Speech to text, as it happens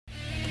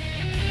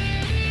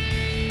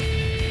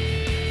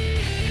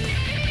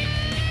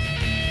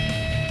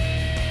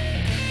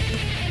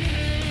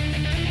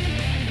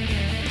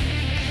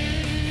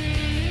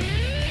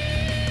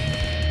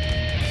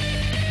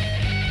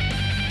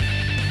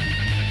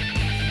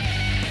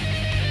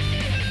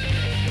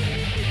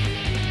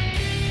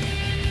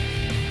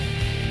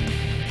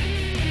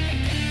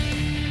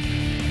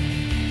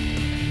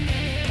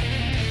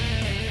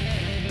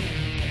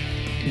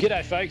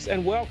G'day folks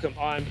and welcome.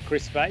 I'm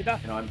Chris Faber.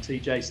 And I'm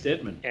TJ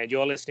Stedman. And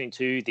you're listening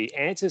to the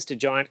Answers to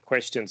Giant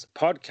Questions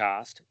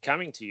podcast,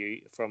 coming to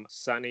you from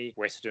sunny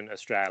Western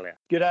Australia.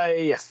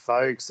 G'day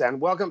folks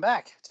and welcome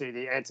back to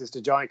the Answers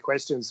to Giant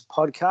Questions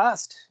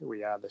podcast.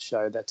 We are the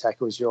show that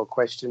tackles your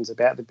questions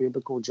about the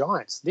biblical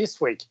giants. This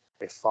week,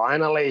 we're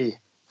finally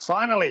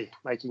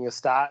making a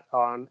start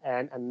on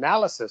an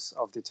analysis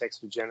of the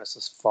text of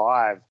Genesis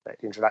 5. That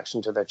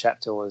introduction to the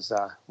chapter was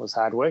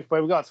hard work,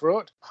 but we got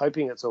through it,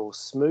 hoping it's all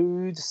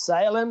smooth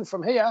sailing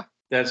from here.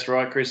 That's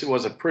right, Chris. It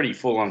was a pretty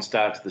full-on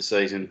start to the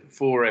season.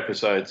 4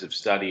 episodes of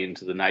study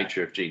into the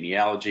nature of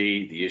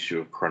genealogy, the issue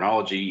of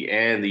chronology,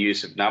 and the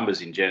use of numbers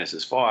in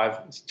Genesis 5.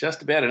 It's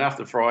just about enough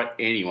to fry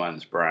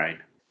anyone's brain.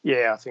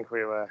 Yeah, I think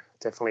we were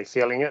definitely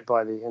feeling it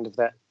by the end of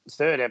that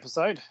 3rd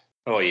episode.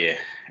 Oh, yeah,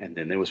 and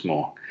then there was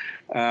more.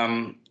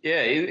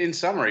 In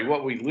summary,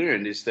 what we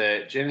learned is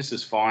that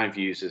Genesis 5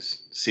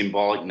 uses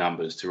symbolic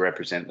numbers to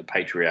represent the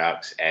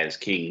patriarchs as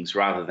kings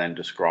rather than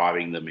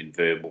describing them in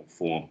verbal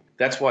form.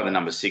 That's why the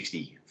number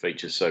 60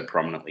 features so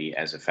prominently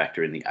as a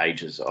factor in the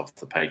ages of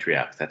the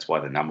patriarchs. That's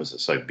why the numbers are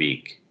so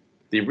big.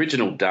 The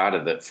original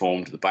data that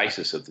formed the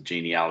basis of the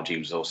genealogy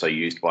was also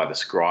used by the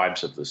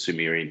scribes of the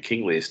Sumerian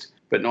king list,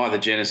 but neither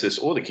Genesis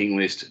or the king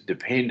list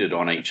depended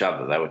on each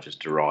other. They were just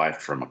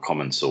derived from a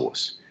common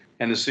source.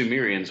 And the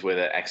Sumerians,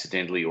 whether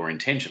accidentally or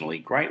intentionally,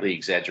 greatly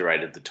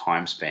exaggerated the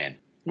time span.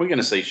 We're going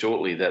to see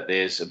shortly that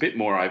there's a bit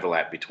more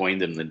overlap between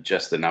them than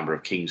just the number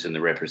of kings and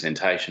the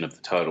representation of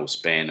the total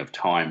span of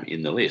time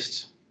in the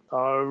lists.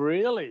 Oh,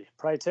 really?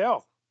 Pray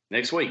tell.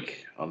 Next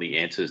week on the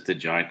Answers to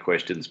Giant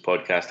Questions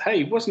podcast.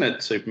 Hey, wasn't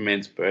it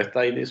Superman's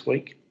birthday this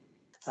week?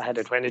 I had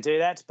to do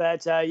that,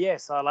 but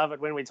yes, I love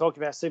it when we talk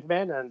about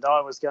Superman, and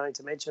I was going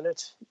to mention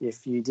it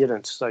if you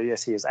didn't. So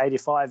yes, he is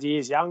 85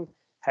 years young.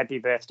 Happy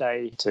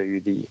birthday to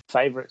the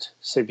favourite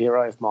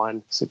superhero of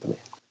mine, Superman.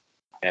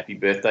 Happy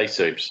birthday,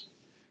 Supes.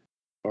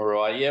 All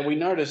right, yeah, we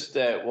noticed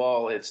that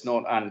while it's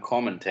not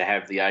uncommon to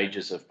have the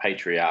ages of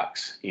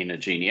patriarchs in a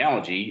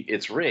genealogy,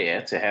 it's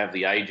rare to have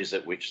the ages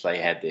at which they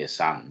had their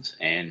sons.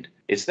 And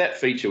it's that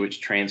feature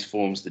which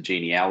transforms the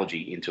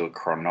genealogy into a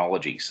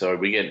chronology. So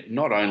we get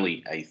not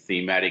only a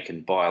thematic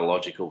and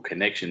biological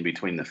connection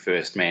between the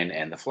first man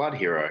and the flood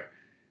hero,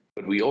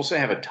 but we also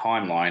have a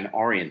timeline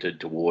oriented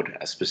toward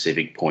a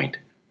specific point.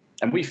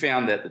 And we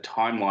found that the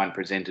timeline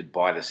presented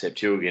by the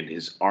Septuagint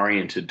is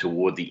oriented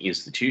toward the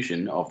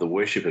institution of the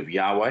worship of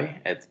Yahweh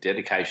at the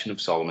dedication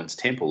of Solomon's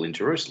temple in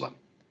Jerusalem.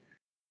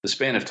 The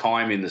span of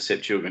time in the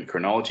Septuagint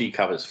chronology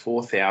covers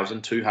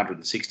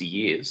 4,260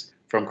 years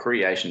from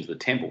creation to the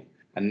temple,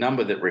 a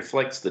number that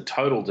reflects the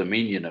total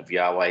dominion of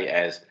Yahweh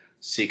as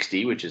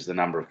 60, which is the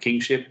number of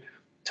kingship,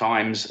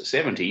 times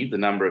 70, the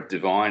number of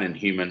divine and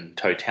human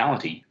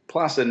totality,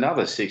 plus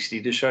another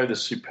 60 to show the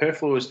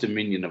superfluous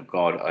dominion of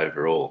God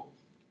over all.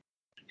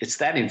 It's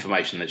that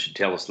information that should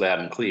tell us loud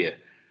and clear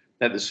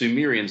that the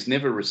Sumerians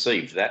never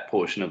received that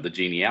portion of the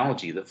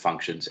genealogy that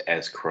functions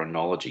as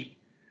chronology.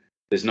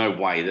 There's no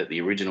way that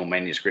the original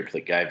manuscript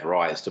that gave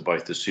rise to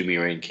both the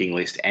Sumerian king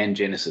list and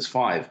Genesis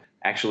 5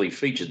 actually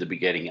featured the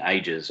begetting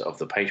ages of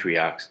the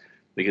patriarchs,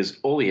 because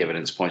all the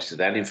evidence points to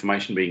that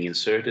information being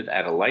inserted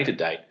at a later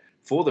date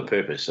for the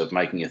purpose of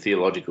making a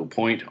theological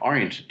point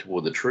oriented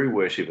toward the true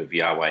worship of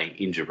Yahweh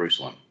in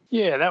Jerusalem.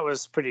 Yeah, that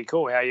was pretty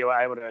cool how you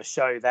were able to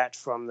show that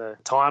from the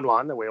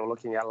timeline that we were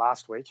looking at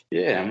last week.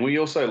 Yeah, and we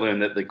also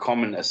learned that the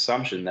common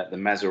assumption that the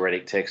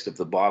Masoretic text of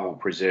the Bible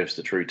preserves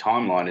the true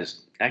timeline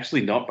is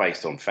actually not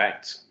based on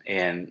facts.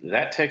 And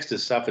that text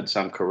has suffered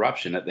some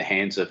corruption at the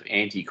hands of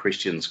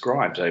anti-Christian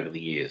scribes over the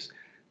years.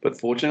 But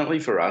fortunately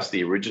for us,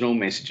 the original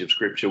message of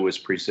Scripture was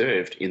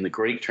preserved in the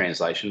Greek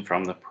translation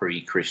from the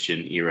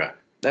pre-Christian era.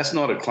 That's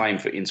not a claim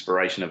for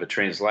inspiration of a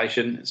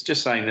translation. It's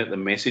just saying that the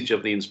message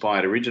of the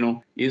inspired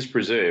original is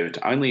preserved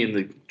only in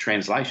the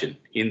translation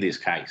in this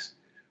case.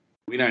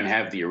 We don't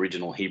have the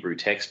original Hebrew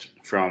text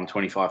from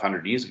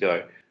 2,500 years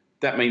ago.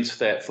 That means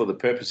that for the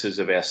purposes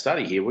of our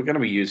study here, we're going to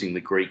be using the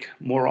Greek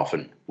more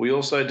often. We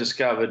also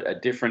discovered a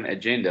different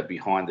agenda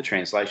behind the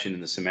translation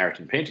in the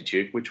Samaritan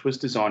Pentateuch, which was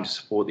designed to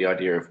support the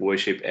idea of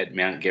worship at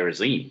Mount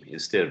Gerizim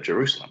instead of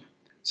Jerusalem.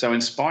 So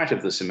in spite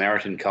of the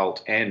Samaritan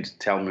cult and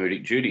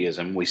Talmudic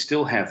Judaism, we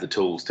still have the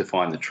tools to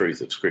find the truth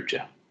of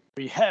Scripture.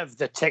 We have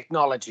the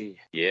technology.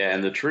 Yeah,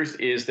 and the truth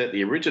is that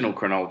the original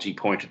chronology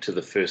pointed to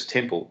the first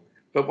temple.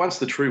 But once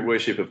the true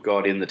worship of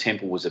God in the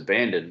temple was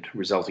abandoned,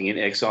 resulting in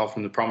exile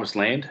from the Promised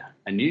Land,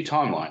 a new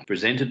timeline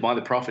presented by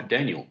the prophet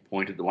Daniel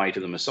pointed the way to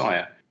the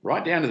Messiah,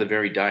 right down to the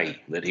very day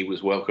that he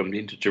was welcomed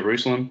into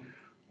Jerusalem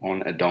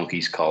on a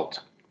donkey's colt.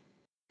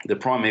 The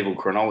primeval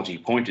chronology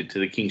pointed to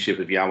the kingship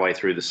of Yahweh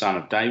through the son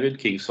of David,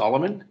 King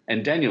Solomon,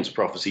 and Daniel's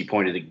prophecy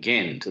pointed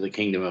again to the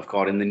kingdom of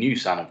God in the new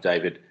son of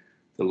David,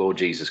 the Lord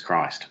Jesus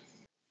Christ.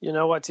 You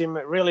know what, Tim?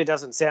 It really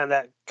doesn't sound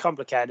that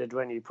complicated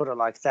when you put it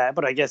like that,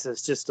 but I guess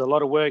it's just a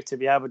lot of work to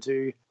be able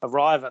to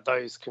arrive at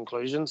those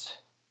conclusions.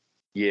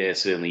 Yeah, it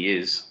certainly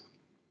is.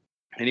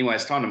 Anyway,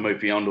 it's time to move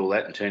beyond all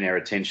that and turn our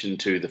attention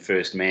to the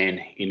first man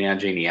in our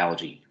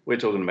genealogy. We're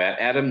talking about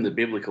Adam, the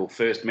biblical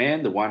first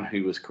man, the one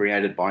who was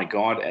created by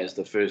God as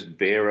the first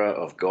bearer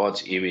of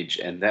God's image.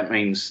 And that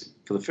means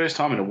for the first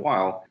time in a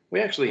while,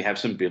 we actually have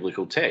some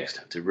biblical text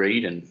to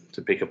read and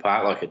to pick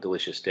apart like a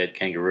delicious dead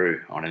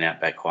kangaroo on an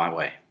outback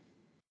highway.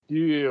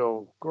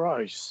 Ew,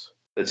 gross.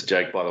 That's a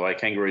joke, by the way.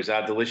 Kangaroos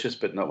are delicious,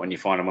 but not when you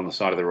find them on the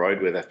side of the road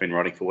where they've been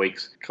rotting for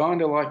weeks.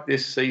 Kind of like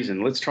this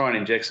season. Let's try and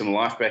inject some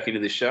life back into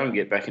this show and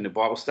get back into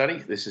Bible study.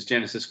 This is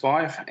Genesis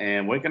 5,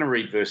 and we're going to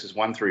read verses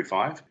 1 through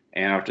 5.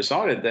 And I've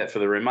decided that for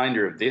the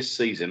remainder of this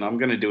season, I'm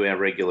going to do our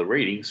regular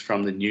readings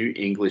from the New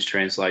English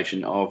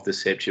translation of the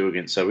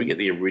Septuagint, so we get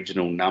the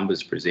original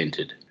numbers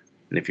presented.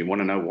 And if you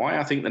want to know why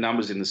I think the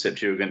numbers in the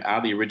Septuagint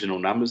are the original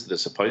numbers that are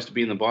supposed to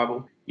be in the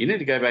Bible, you need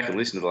to go back and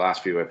listen to the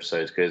last few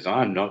episodes, because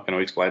I'm not going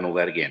to explain all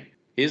that again.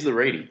 Here's the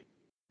reading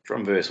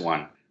from verse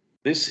 1.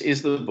 This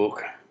is the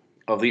book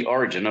of the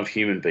origin of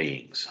human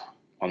beings.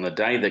 On the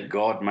day that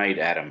God made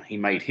Adam, he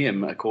made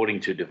him according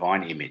to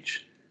divine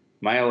image.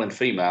 Male and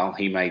female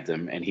he made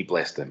them, and he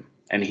blessed them.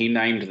 And he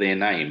named their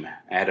name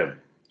Adam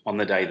on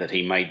the day that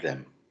he made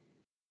them.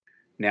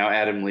 Now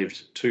Adam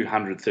lived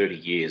 230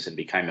 years and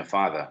became a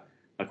father,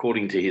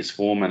 according to his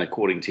form and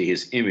according to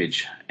his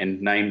image,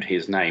 and named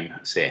his name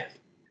Seth.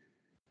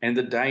 And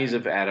the days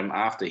of Adam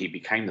after he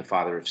became the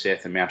father of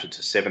Seth amounted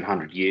to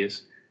 700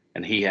 years,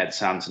 and he had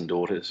sons and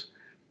daughters.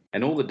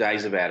 And all the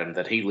days of Adam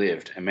that he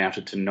lived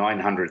amounted to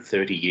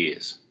 930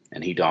 years,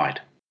 and he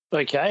died.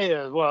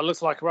 Okay, well, it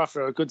looks like we're off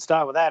to a good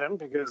start with Adam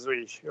because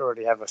we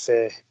already have a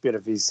fair bit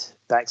of his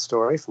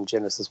backstory from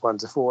Genesis 1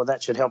 to 4.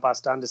 That should help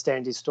us to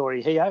understand his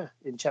story here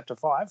in chapter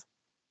 5.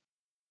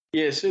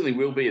 Yeah, it certainly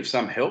will be of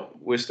some help.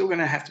 We're still going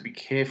to have to be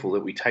careful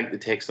that we take the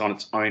text on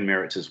its own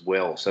merits as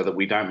well, so that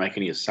we don't make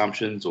any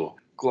assumptions or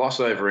gloss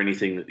over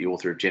anything that the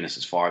author of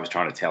Genesis 5 is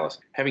trying to tell us.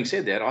 Having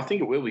said that, I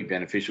think it will be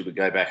beneficial to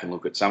go back and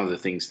look at some of the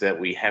things that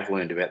we have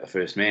learned about the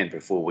first man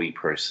before we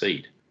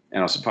proceed.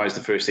 And I suppose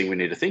the first thing we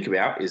need to think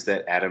about is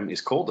that Adam is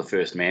called the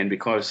first man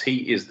because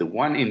he is the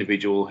one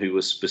individual who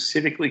was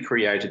specifically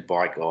created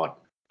by God.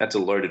 That's a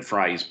loaded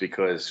phrase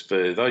because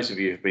for those of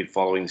you who've been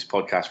following this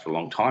podcast for a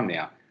long time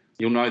now,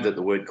 you'll know that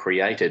the word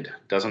created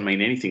doesn't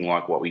mean anything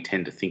like what we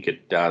tend to think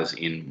it does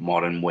in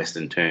modern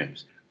Western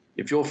terms.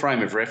 If your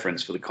frame of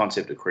reference for the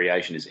concept of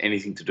creation is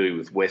anything to do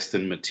with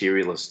Western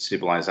materialist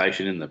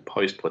civilization in the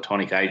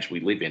post-Platonic age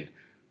we live in,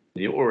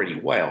 then you're already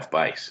way off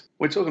base.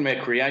 We're talking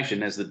about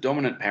creation as the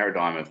dominant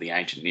paradigm of the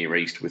ancient Near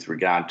East with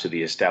regard to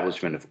the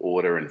establishment of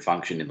order and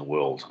function in the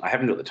world. I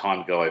haven't got the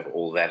time to go over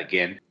all that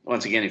again.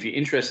 Once again, if you're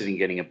interested in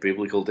getting a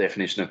biblical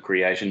definition of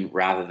creation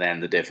rather than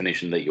the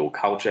definition that your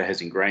culture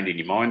has ingrained in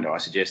your mind, I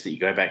suggest that you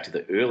go back to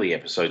the early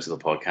episodes of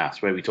the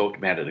podcast where we talked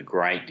about it a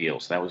great deal.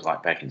 So that was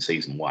like back in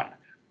season 1.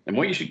 And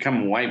what you should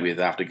come away with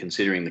after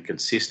considering the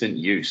consistent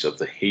use of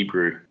the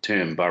Hebrew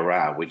term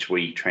bara, which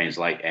we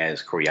translate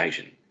as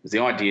creation, is the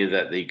idea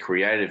that the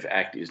creative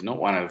act is not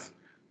one of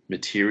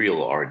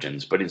material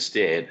origins, but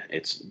instead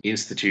it's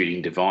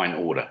instituting divine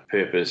order,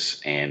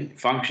 purpose, and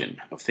function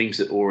of things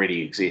that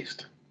already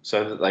exist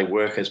so that they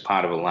work as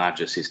part of a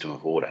larger system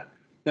of order.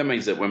 That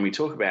means that when we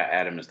talk about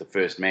Adam as the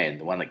first man,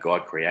 the one that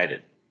God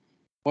created,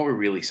 what we're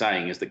really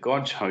saying is that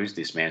God chose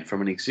this man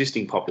from an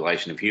existing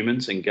population of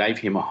humans and gave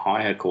him a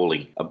higher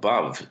calling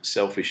above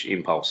selfish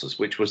impulses,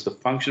 which was the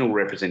functional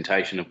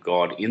representation of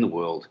God in the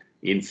world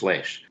in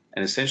flesh.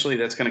 And essentially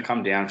that's going to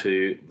come down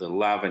to the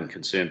love and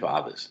concern for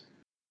others.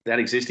 That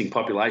existing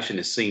population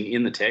is seen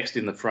in the text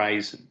in the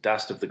phrase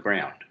dust of the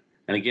ground.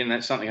 And again,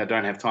 that's something I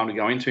don't have time to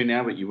go into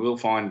now, but you will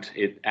find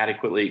it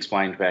adequately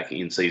explained back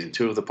in season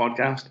 2 of the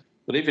podcast.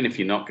 But even if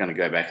you're not going to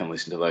go back and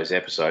listen to those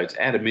episodes,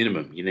 at a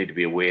minimum, you need to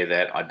be aware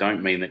that I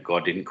don't mean that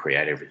God didn't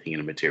create everything in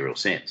a material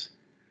sense.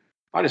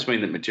 I just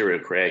mean that material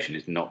creation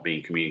is not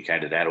being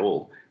communicated at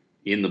all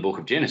in the book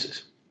of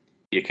Genesis.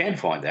 You can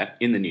find that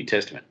in the New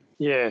Testament.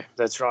 Yeah,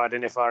 that's right.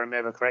 And if I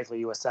remember correctly,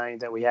 you were saying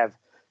that we have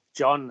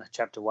John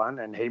chapter 1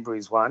 and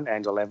Hebrews 1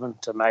 and 11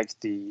 to make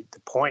the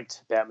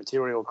point about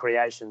material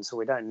creation, so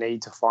we don't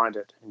need to find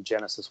it in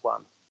Genesis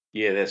 1.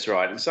 Yeah, that's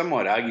right. And some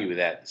might argue with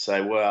that and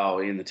say, well,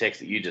 in the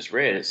text that you just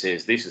read, it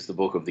says this is the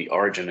book of the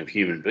origin of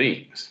human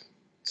beings.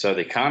 So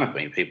there can't have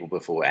been people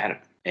before Adam.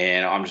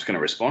 And I'm just going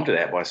to respond to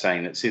that by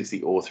saying that since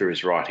the author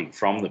is writing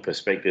from the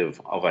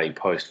perspective of a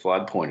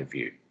post-flood point of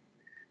view,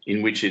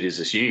 in which it is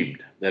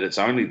assumed that it's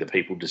only the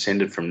people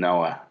descended from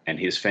Noah and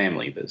his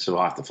family that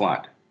survived the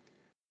flood,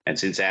 and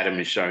since Adam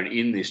is shown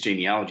in this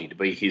genealogy to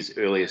be his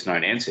earliest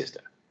known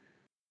ancestor,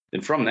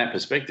 then from that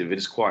perspective, it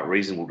is quite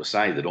reasonable to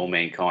say that all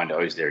mankind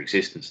owes their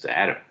existence to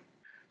Adam.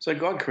 So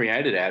God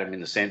created Adam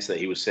in the sense that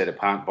he was set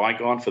apart by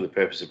God for the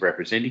purpose of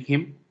representing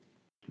him.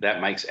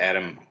 That makes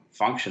Adam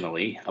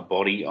functionally a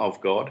body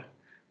of God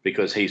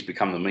because he's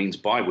become the means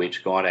by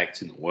which God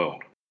acts in the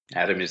world.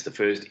 Adam is the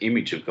first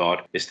image of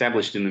God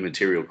established in the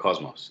material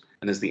cosmos,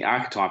 and as the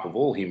archetype of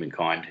all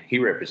humankind, he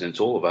represents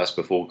all of us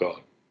before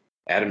God.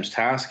 Adam's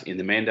task in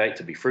the mandate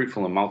to be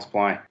fruitful and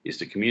multiply is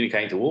to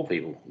communicate to all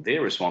people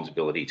their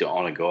responsibility to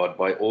honour God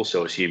by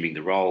also assuming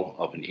the role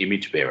of an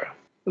image bearer.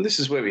 Well, this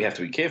is where we have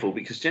to be careful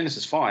because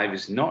Genesis 5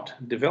 is not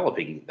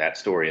developing that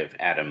story of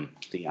Adam,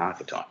 the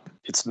archetype.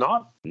 It's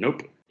not?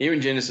 Nope. Here in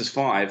Genesis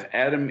 5,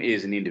 Adam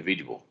is an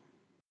individual.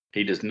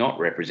 He does not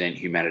represent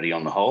humanity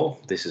on the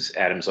whole. This is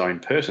Adam's own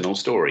personal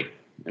story.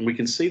 And we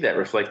can see that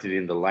reflected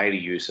in the later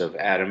use of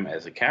Adam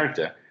as a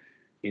character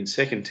in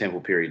Second Temple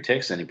period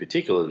texts, and in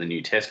particular the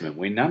New Testament,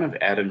 where none of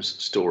Adam's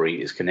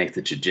story is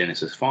connected to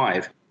Genesis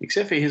 5,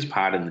 except for his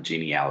part in the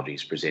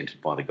genealogies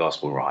presented by the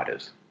Gospel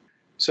writers.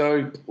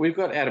 So we've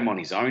got Adam on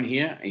his own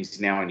here.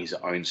 He's now in his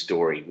own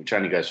story, which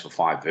only goes for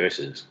 5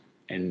 verses.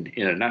 And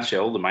in a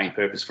nutshell, the main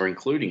purpose for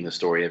including the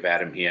story of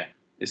Adam here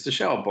is to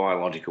show a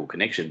biological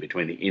connection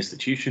between the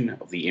institution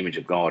of the image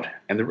of God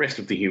and the rest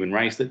of the human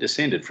race that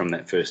descended from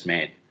that first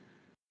man.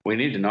 We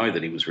need to know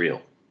that he was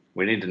real.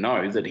 We need to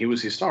know that he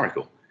was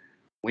historical.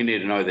 We need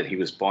to know that he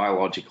was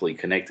biologically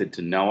connected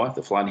to Noah,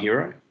 the flood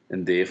hero,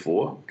 and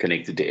therefore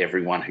connected to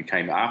everyone who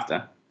came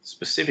after,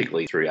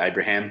 specifically through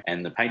Abraham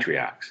and the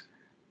patriarchs.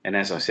 And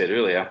as I said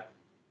earlier,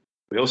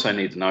 we also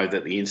need to know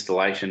that the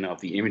installation of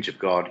the image of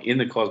God in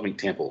the cosmic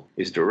temple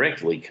is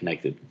directly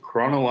connected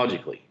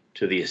chronologically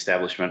to the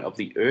establishment of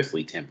the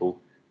earthly temple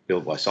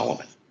built by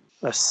Solomon.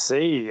 I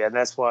see, and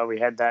that's why we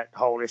had that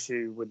whole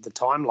issue with the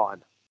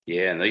timeline.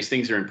 Yeah, and these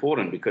things are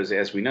important because,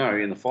 as we know,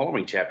 in the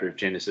following chapter of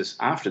Genesis,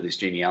 after this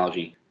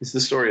genealogy, is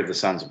the story of the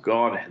sons of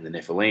God and the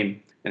Nephilim,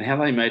 and how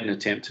they made an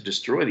attempt to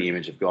destroy the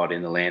image of God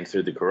in the land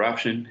through the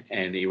corruption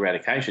and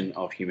eradication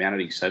of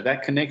humanity. So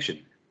that connection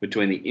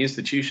between the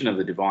institution of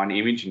the divine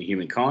image in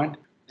humankind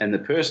and the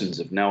persons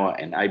of Noah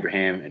and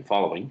Abraham and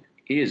following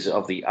is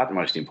of the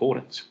utmost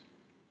importance.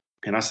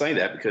 And I say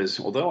that because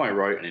although I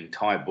wrote an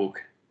entire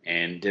book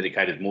and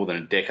dedicated more than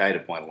a decade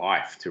of my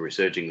life to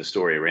researching the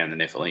story around the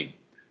Nephilim,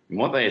 and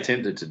what they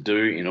attempted to do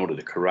in order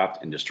to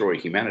corrupt and destroy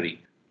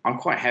humanity, I'm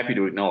quite happy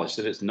to acknowledge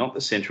that it's not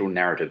the central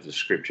narrative of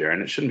Scripture,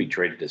 and it shouldn't be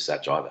treated as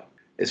such either.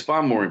 It's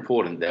far more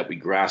important that we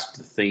grasp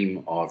the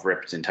theme of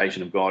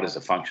representation of God as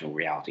a functional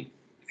reality,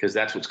 because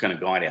that's what's going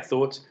to guide our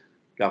thoughts,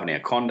 govern our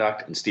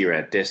conduct, and steer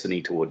our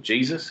destiny toward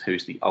Jesus,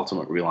 who's the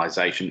ultimate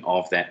realization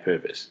of that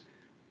purpose.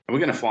 And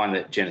we're going to find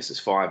that Genesis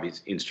 5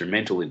 is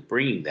instrumental in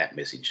bringing that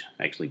message,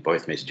 actually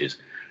both messages,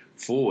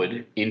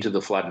 forward into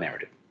the flood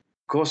narrative.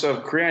 Of course,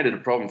 I've created a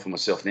problem for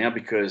myself now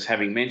because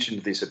having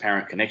mentioned this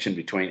apparent connection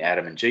between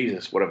Adam and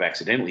Jesus, what I've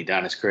accidentally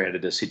done is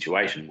created a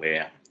situation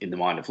where, in the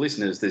mind of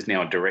listeners, there's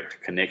now a direct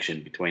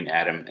connection between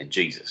Adam and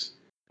Jesus.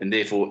 And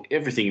therefore,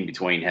 everything in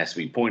between has to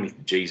be pointing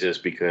to Jesus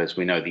because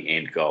we know the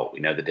end goal,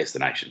 we know the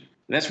destination.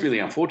 And that's really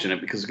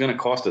unfortunate because it's going to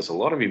cost us a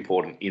lot of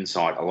important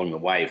insight along the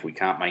way if we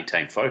can't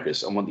maintain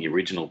focus on what the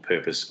original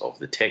purpose of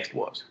the text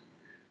was.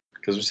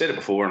 Because we've said it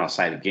before and I'll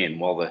say it again,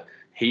 while the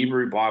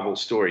Hebrew Bible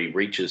story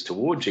reaches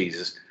toward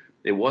Jesus,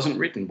 it wasn't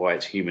written by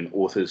its human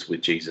authors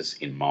with Jesus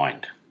in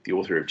mind. The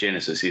author of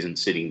Genesis isn't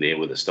sitting there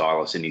with a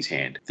stylus in his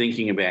hand,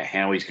 thinking about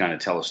how he's going to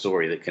tell a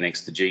story that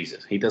connects to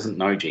Jesus. He doesn't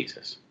know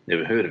Jesus,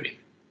 never heard of him.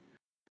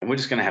 And we're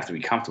just going to have to be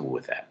comfortable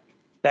with that.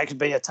 That could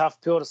be a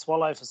tough pill to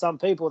swallow for some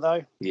people,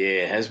 though.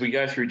 Yeah, as we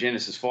go through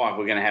Genesis 5,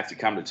 we're going to have to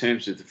come to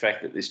terms with the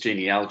fact that this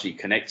genealogy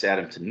connects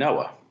Adam to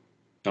Noah,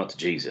 not to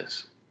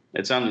Jesus.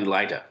 It's only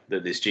later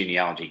that this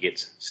genealogy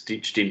gets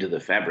stitched into the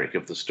fabric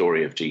of the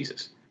story of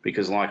Jesus.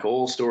 Because like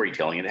all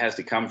storytelling, it has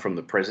to come from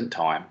the present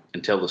time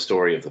and tell the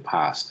story of the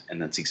past.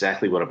 And that's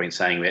exactly what I've been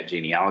saying about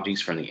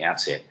genealogies from the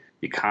outset.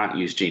 You can't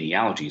use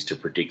genealogies to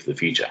predict the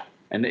future.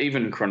 And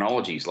even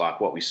chronologies like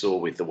what we saw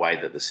with the way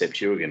that the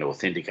Septuagint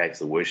authenticates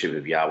the worship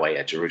of Yahweh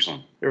at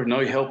Jerusalem, they're of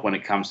no help when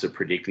it comes to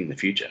predicting the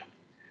future.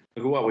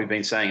 Look at what we've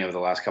been saying over the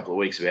last couple of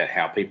weeks about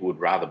how people would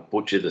rather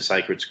butcher the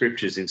sacred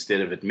scriptures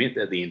instead of admit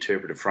that the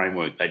interpretive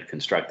framework they'd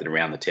constructed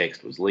around the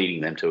text was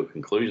leading them to a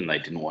conclusion they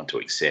didn't want to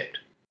accept.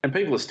 And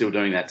people are still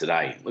doing that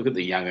today. Look at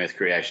the young earth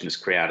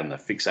creationist crowd and the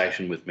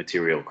fixation with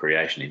material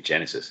creation in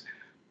Genesis.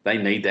 They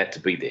need that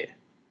to be there.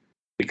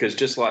 Because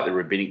just like the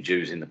rabbinic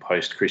Jews in the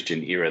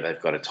post-Christian era,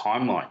 they've got a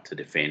timeline to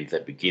defend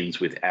that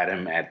begins with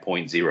Adam at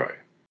point zero.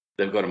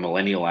 They've got a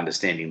millennial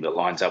understanding that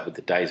lines up with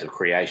the days of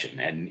creation.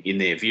 And in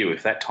their view,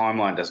 if that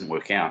timeline doesn't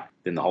work out,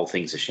 then the whole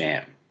thing's a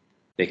sham.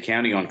 They're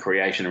counting on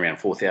creation around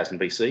 4000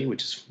 BC,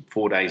 which is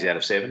 4 days out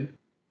of 7.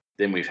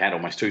 Then we've had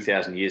almost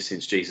 2,000 years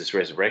since Jesus'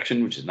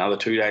 resurrection, which is another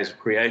 2 days of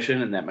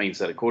creation. And that means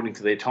that according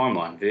to their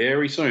timeline,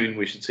 very soon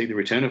we should see the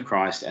return of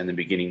Christ and the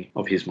beginning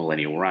of his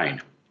millennial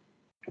reign.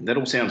 And that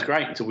all sounds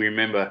great until we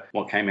remember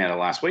what came out of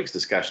last week's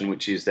discussion,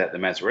 which is that the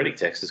Masoretic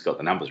text has got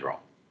the numbers wrong.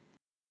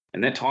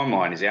 And that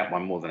timeline is out by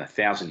more than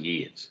 1,000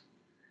 years,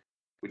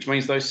 which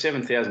means those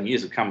 7,000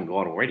 years have come and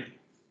gone already.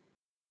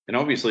 And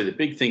obviously the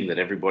big thing that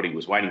everybody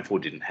was waiting for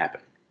didn't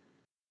happen.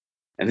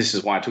 And this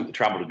is why I took the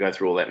trouble to go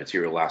through all that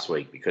material last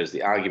week, because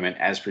the argument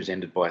as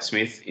presented by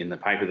Smith in the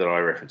paper that I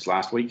referenced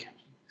last week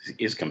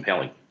is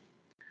compelling.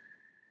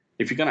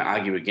 If you're going to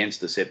argue against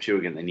the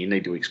Septuagint, then you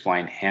need to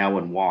explain how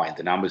and why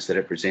the numbers that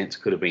it presents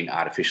could have been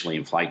artificially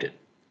inflated.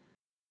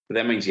 But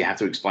that means you have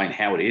to explain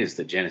how it is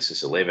that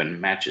Genesis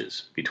 11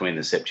 matches between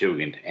the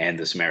Septuagint and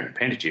the Samaritan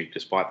Pentateuch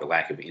despite the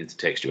lack of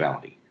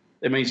intertextuality.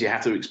 It means you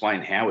have to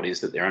explain how it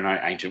is that there are no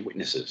ancient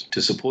witnesses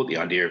to support the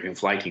idea of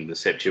inflating the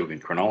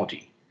Septuagint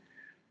chronology.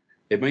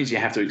 It means you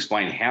have to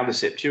explain how the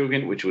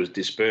Septuagint, which was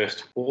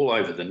dispersed all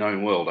over the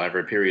known world over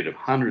a period of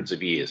hundreds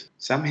of years,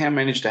 somehow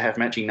managed to have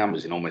matching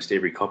numbers in almost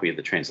every copy of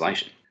the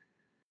translation.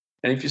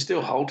 And if you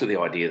still hold to the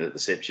idea that the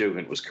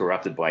Septuagint was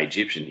corrupted by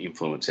Egyptian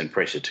influence and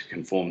pressure to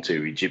conform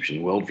to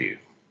Egyptian worldview,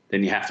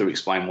 then you have to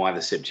explain why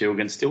the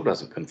Septuagint still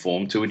doesn't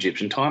conform to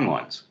Egyptian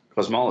timelines,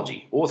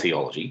 cosmology, or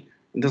theology,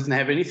 and doesn't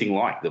have anything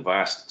like the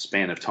vast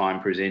span of time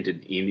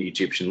presented in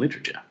Egyptian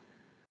literature.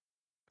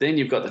 Then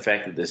you've got the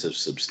fact that there's a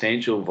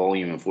substantial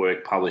volume of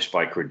work published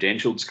by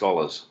credentialed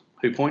scholars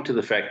who point to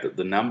the fact that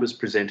the numbers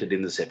presented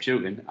in the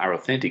Septuagint are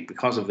authentic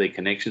because of their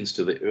connections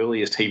to the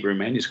earliest Hebrew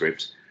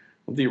manuscripts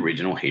of the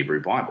original Hebrew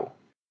Bible.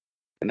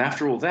 And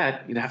after all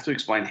that, you'd have to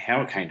explain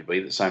how it came to be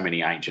that so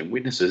many ancient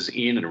witnesses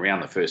in and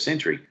around the first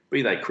century,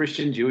 be they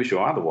Christian, Jewish,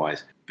 or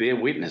otherwise, bear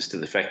witness to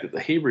the fact that the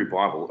Hebrew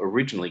Bible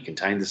originally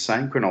contained the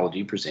same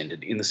chronology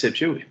presented in the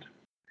Septuagint.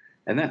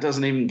 And that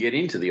doesn't even get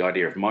into the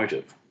idea of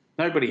motive.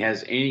 Nobody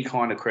has any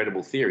kind of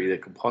credible theory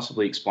that could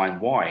possibly explain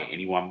why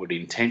anyone would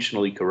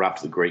intentionally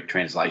corrupt the Greek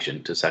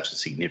translation to such a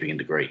significant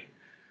degree.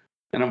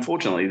 And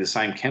unfortunately, the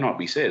same cannot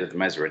be said of the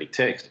Masoretic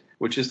text,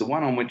 which is the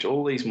one on which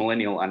all these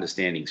millennial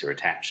understandings are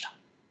attached.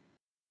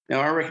 Now,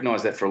 I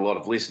recognise that for a lot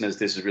of listeners,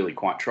 this is really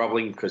quite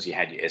troubling because you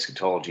had your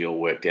eschatology all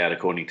worked out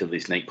according to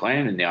this neat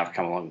plan, and now I've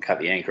come along and cut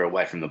the anchor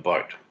away from the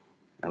boat.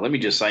 Now, let me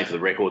just say for the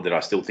record that I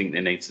still think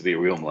there needs to be a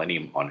real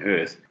millennium on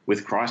Earth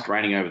with Christ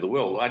reigning over the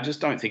world. I just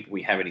don't think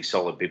we have any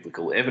solid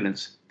biblical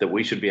evidence that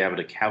we should be able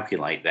to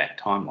calculate that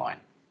timeline.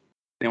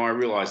 Now, I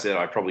realise that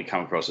I probably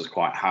come across as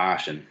quite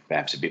harsh and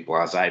perhaps a bit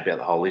blasé about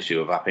the whole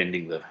issue of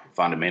upending the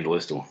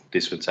fundamentalist or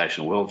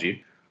dispensational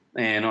worldview.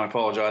 And I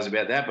apologise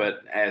about that,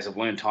 but as I've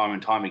learned time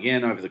and time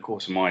again over the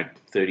course of my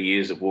 30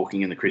 years of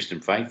walking in the Christian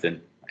faith,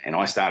 and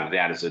I started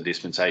out as a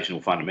dispensational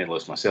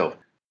fundamentalist myself,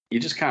 you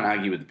just can't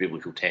argue with the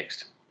biblical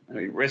text. I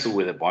mean, wrestle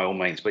with it by all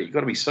means, but you've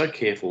got to be so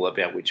careful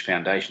about which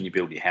foundation you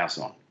build your house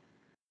on.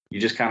 You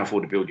just can't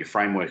afford to build your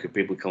framework of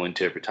biblical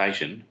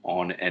interpretation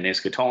on an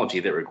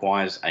eschatology that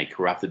requires a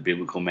corrupted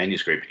biblical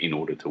manuscript in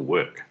order to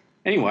work.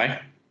 Anyway,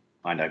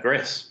 I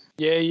digress.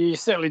 Yeah, you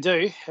certainly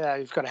do.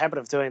 You've got a habit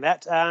of doing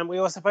that. We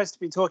were supposed to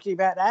be talking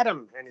about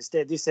Adam, and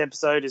instead this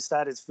episode is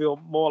started to feel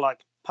more like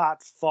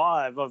part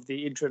 5 of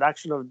the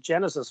introduction of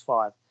Genesis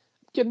 5.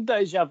 Getting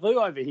deja vu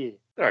over here.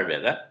 Sorry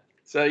about that.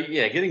 So,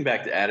 yeah, getting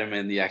back to Adam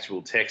and the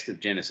actual text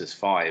of Genesis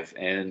 5,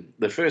 and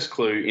the first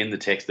clue in the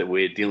text that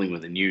we're dealing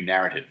with a new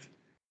narrative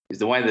is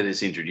the way that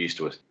it's introduced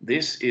to us.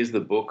 This is the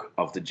book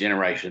of the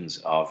generations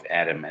of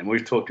Adam. And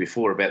we've talked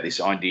before about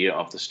this idea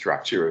of the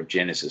structure of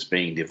Genesis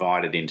being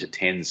divided into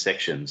 10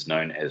 sections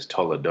known as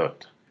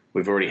Toledot.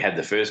 We've already had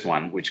the first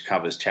one, which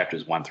covers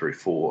chapters 1 through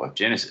 4 of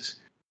Genesis.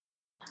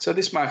 So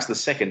this marks the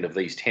second of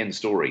these 10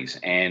 stories,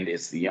 and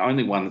it's the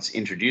only one that's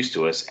introduced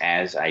to us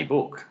as a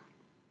book.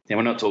 Now,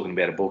 we're not talking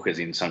about a book as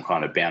in some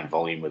kind of bound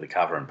volume with a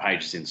cover and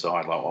pages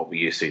inside like what we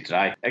used to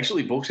today.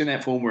 Actually, books in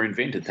that form were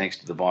invented thanks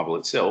to the Bible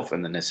itself,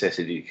 and the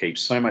necessity to keep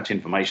so much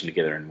information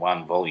together in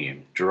one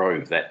volume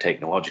drove that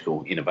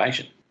technological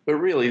innovation. But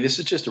really, this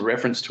is just a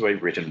reference to a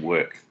written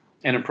work,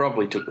 and it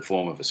probably took the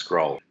form of a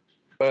scroll.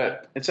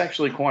 But it's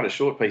actually quite a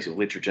short piece of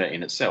literature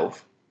in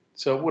itself,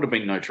 so it would have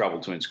been no trouble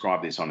to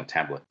inscribe this on a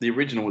tablet. The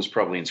original was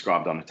probably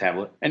inscribed on a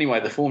tablet. Anyway,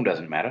 the form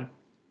doesn't matter.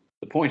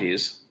 The point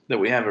is that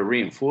we have a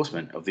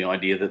reinforcement of the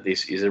idea that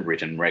this is a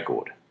written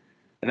record.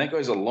 And that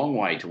goes a long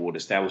way toward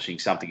establishing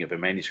something of a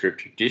manuscript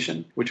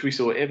tradition, which we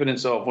saw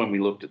evidence of when we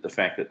looked at the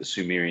fact that the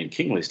Sumerian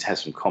king list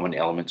has some common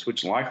elements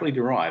which likely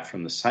derive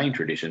from the same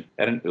tradition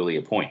at an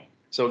earlier point.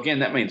 So again,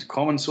 that means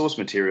common source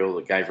material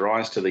that gave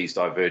rise to these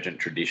divergent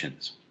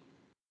traditions.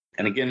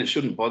 And again, it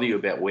shouldn't bother you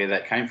about where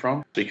that came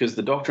from, because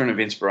the doctrine of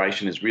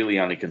inspiration is really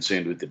only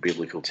concerned with the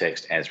biblical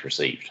text as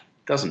received.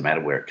 It doesn't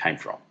matter where it came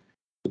from.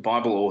 The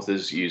Bible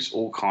authors use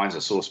all kinds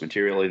of source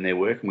material in their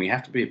work, and we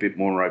have to be a bit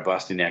more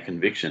robust in our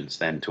convictions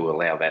than to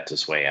allow that to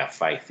sway our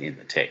faith in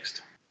the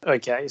text.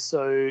 Okay,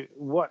 so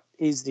what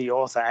is the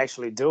author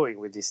actually doing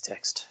with this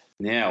text?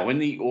 Now, when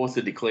the author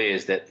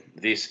declares that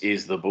this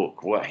is the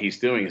book, what he's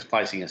doing is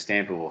placing a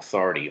stamp of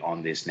authority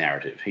on this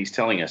narrative. He's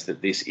telling us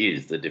that this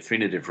is the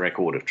definitive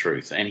record of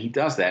truth, and he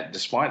does that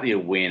despite the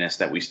awareness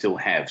that we still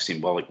have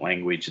symbolic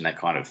language and that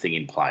kind of thing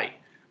in play.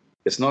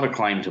 It's not a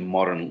claim to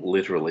modern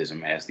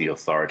literalism as the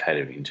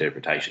authoritative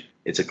interpretation.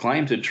 It's a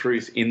claim to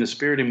truth in the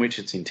spirit in which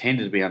it's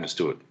intended to be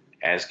understood,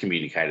 as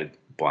communicated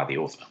by the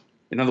author.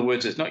 In other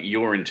words, it's not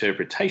your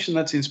interpretation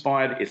that's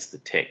inspired, it's the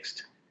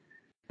text.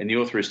 And the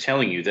author is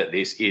telling you that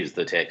this is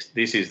the text,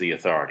 this is the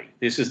authority,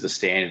 this is the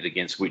standard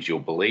against which your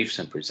beliefs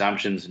and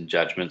presumptions and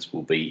judgments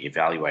will be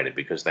evaluated,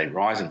 because they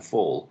rise and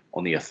fall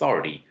on the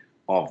authority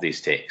of this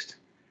text.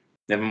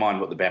 Never mind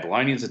what the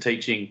Babylonians are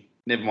teaching,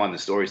 never mind the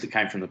stories that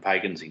came from the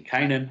pagans in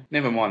Canaan,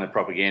 never mind the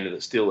propaganda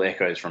that still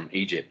echoes from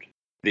Egypt.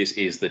 This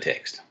is the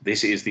text.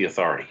 This is the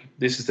authority.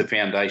 This is the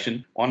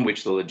foundation on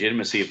which the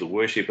legitimacy of the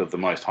worship of the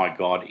Most High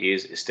God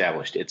is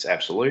established. It's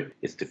absolute,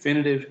 it's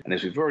definitive, and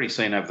as we've already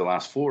seen over the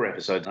last 4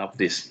 episodes of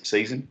this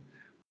season,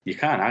 You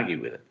can't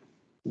argue with it.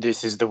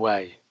 This is the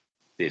way.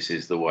 This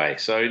is the way.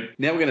 So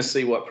now we're going to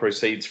see what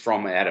proceeds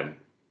from Adam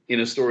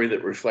in a story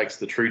that reflects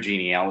the true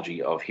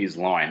genealogy of his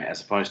line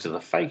as opposed to the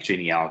fake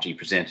genealogy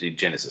presented in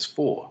Genesis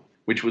 4,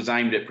 which was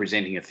aimed at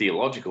presenting a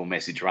theological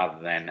message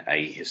rather than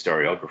a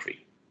historiography.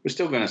 We're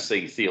still going to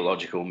see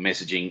theological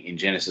messaging in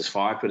Genesis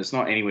 5, but it's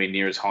not anywhere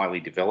near as highly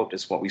developed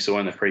as what we saw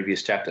in the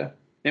previous chapter.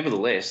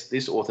 Nevertheless,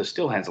 this author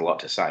still has a lot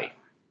to say.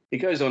 He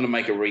goes on to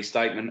make a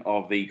restatement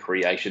of the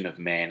creation of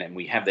man, and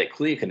we have that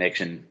clear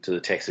connection to the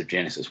text of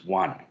Genesis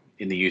 1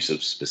 in the use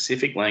of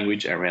specific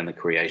language around the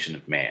creation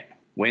of man.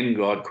 When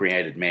God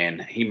created man,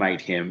 he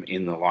made him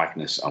in the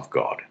likeness of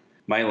God.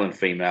 Male and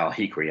female,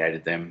 he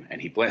created them,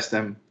 and he blessed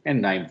them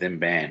and named them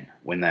man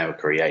when they were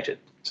created.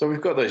 So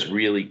we've got those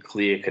really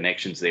clear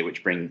connections there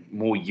which bring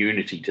more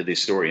unity to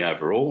this story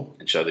overall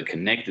and show the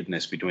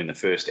connectedness between the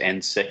first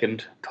and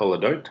second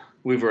Toledot.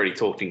 We've already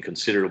talked in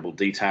considerable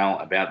detail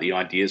about the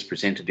ideas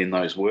presented in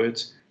those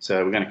words,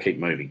 so we're going to keep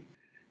moving.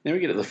 Then we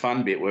get to the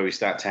fun bit where we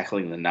start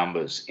tackling the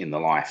numbers in the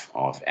life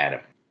of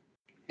Adam.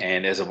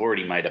 And as I've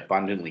already made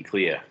abundantly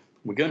clear,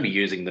 we're going to be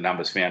using the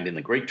numbers found in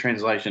the Greek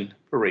translation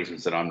for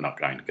reasons that I'm not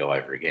going to go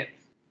over again.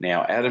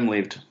 Now, Adam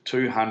lived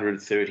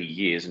 230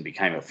 years and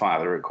became a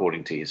father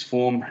according to his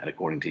form and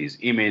according to his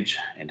image,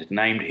 and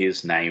named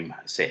his name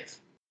Seth.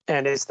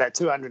 And it's that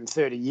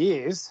 230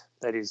 years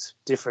that is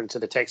different to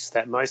the text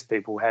that most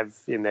people have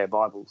in their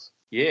Bibles.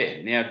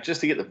 Yeah, now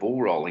just to get the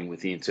ball rolling with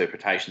the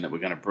interpretation that we're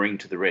going to bring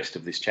to the rest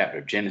of this chapter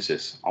of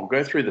Genesis, I'll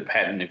go through the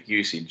pattern of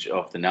usage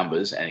of the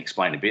numbers and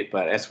explain a bit,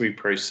 but as we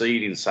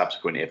proceed in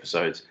subsequent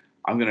episodes,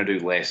 I'm going to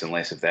do less and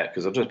less of that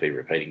because I'll just be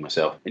repeating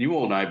myself. And you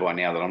all know by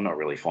now that I'm not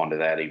really fond of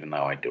that, even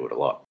though I do it a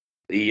lot.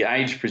 The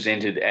age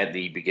presented at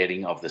the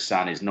begetting of the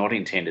Son is not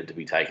intended to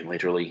be taken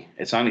literally.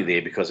 It's only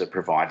there because it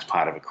provides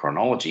part of a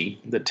chronology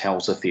that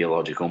tells a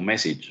theological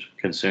message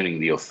concerning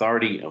the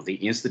authority of the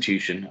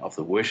institution of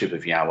the worship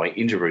of Yahweh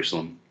in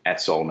Jerusalem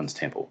at Solomon's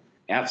temple.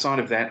 Outside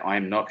of that, I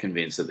am not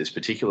convinced that this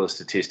particular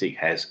statistic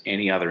has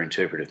any other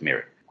interpretive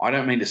merit. I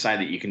don't mean to say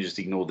that you can just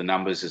ignore the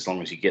numbers as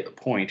long as you get the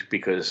point,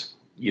 because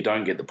you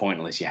don't get the point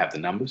unless you have the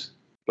numbers.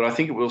 But I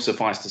think it will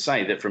suffice to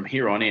say that from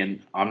here on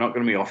in, I'm not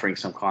going to be offering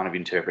some kind of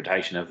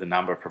interpretation of the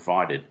number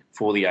provided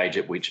for the age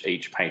at which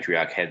each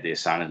patriarch had their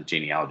son in the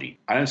genealogy.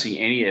 I don't see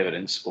any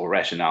evidence or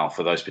rationale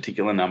for those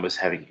particular numbers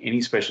having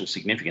any special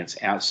significance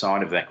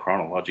outside of that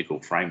chronological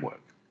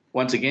framework.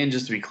 Once again,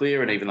 just to be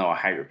clear, and even though I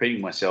hate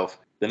repeating myself,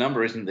 the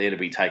number isn't there to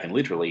be taken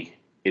literally,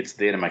 it's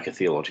there to make a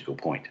theological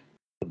point.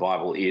 The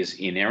Bible is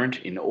inerrant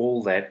in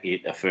all that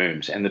it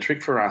affirms, and the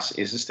trick for us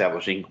is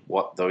establishing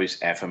what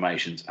those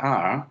affirmations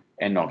are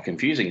and not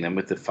confusing them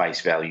with the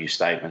face value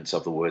statements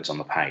of the words on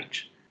the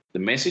page. The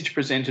message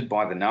presented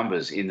by the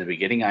numbers in the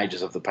begetting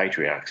ages of the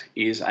patriarchs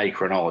is a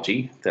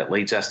chronology that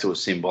leads us to a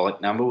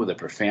symbolic number with a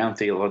profound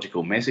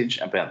theological message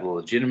about the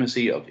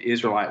legitimacy of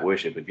Israelite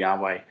worship of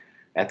Yahweh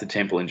at the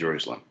temple in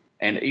Jerusalem.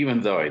 And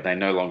even though they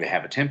no longer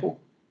have a temple,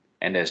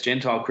 and as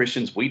Gentile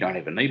Christians we don't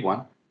even need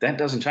one, that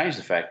doesn't change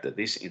the fact that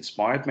this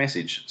inspired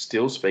message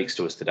still speaks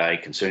to us today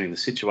concerning the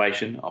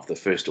situation of the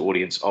first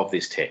audience of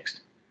this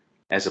text,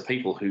 as a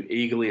people who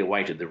eagerly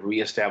awaited the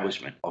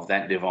re-establishment of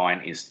that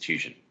divine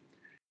institution.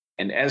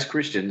 And as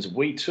Christians,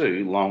 we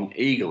too long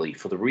eagerly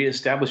for the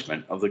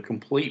re-establishment of the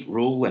complete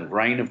rule and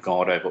reign of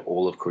God over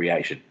all of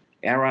creation.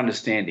 Our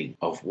understanding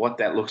of what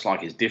that looks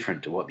like is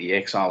different to what the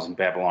exiles in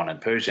Babylon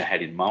and Persia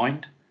had in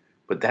mind,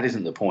 but that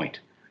isn't the point.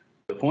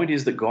 The point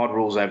is that God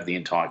rules over the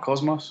entire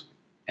cosmos,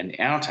 and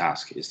our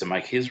task is to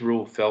make his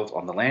rule felt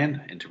on the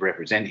land and to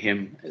represent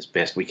him as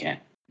best we can.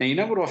 Now, you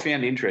know what I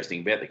found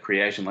interesting about the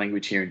creation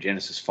language here in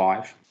Genesis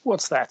 5?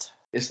 What's that?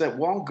 It's that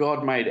while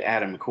God made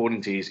Adam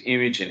according to his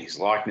image and his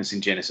likeness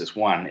in Genesis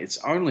 1, it's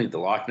only the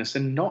likeness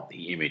and not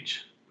the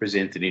image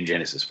presented in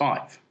Genesis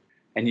 5.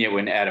 And yet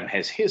when Adam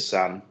has his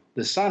son,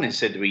 the son is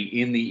said to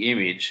be in the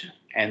image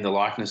and the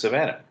likeness of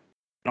Adam.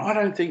 And I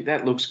don't think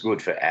that looks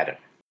good for Adam.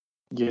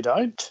 You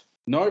don't?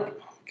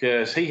 Nope,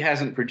 because he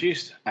hasn't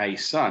produced a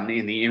son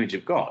in the image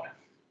of God.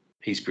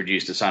 He's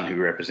produced a son who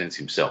represents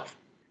himself.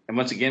 And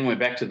once again, we're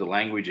back to the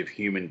language of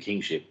human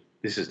kingship.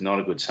 This is not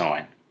a good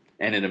sign.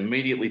 And it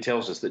immediately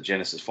tells us that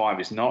Genesis 5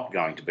 is not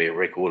going to be a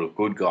record of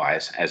good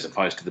guys as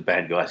opposed to the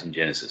bad guys in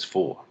Genesis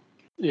 4.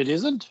 It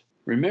isn't?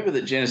 Remember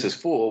that Genesis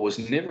 4 was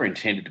never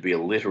intended to be a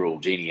literal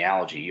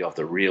genealogy of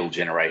the real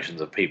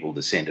generations of people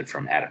descended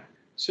from Adam.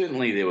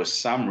 Certainly there were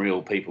some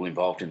real people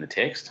involved in the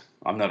text.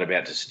 I'm not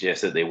about to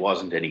suggest that there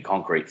wasn't any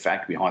concrete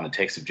fact behind the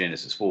text of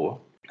Genesis 4.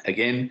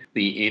 Again,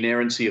 the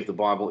inerrancy of the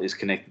Bible is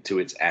connected to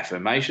its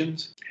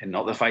affirmations and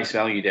not the face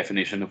value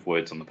definition of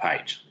words on the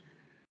page.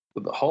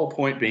 But the whole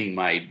point being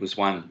made was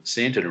one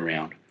centered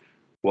around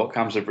what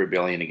comes of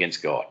rebellion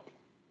against God.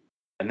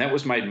 And that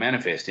was made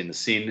manifest in the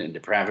sin and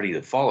depravity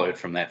that followed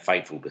from that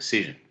fateful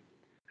decision.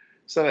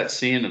 So that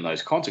sin and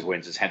those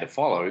consequences had to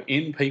follow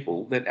in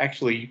people that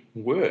actually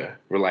were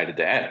related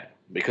to Adam,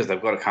 because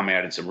they've got to come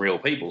out in some real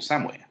people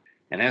somewhere.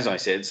 And as I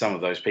said, some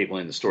of those people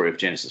in the story of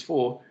Genesis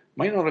 4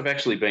 may not have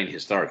actually been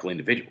historical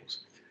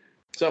individuals.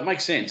 So it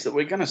makes sense that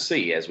we're going to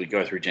see as we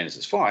go through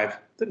Genesis 5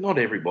 that not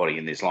everybody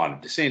in this line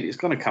of descent is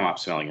going to come up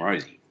smelling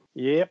rosy.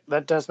 Yep,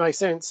 that does make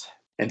sense.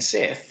 And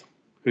Seth,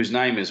 whose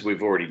name, as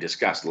we've already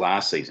discussed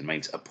last season,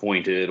 means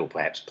appointed or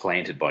perhaps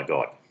planted by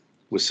God,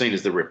 was seen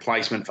as the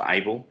replacement for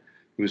Abel,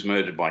 who was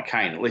murdered by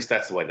Cain. At least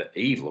that's the way that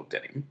Eve looked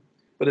at him.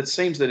 But it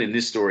seems that in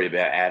this story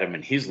about Adam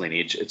and his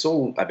lineage, it's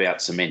all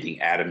about cementing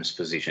Adam's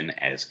position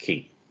as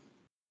king.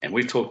 And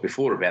we've talked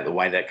before about the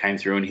way that came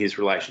through in his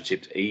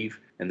relationship to Eve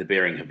and the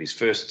bearing of his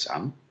first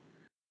son.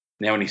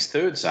 Now, in his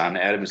third son,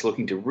 Adam is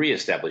looking to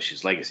re-establish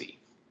his legacy.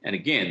 And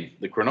again,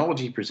 the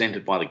chronology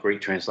presented by the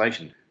Greek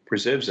translation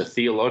preserves a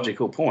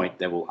theological point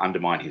that will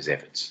undermine his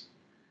efforts.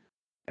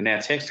 And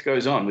our text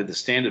goes on with the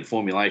standard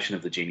formulation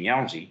of the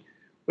genealogy,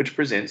 which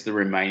presents the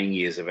remaining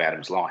years of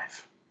Adam's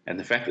life, and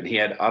the fact that he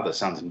had other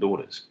sons and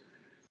daughters.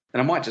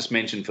 And I might just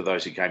mention for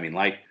those who came in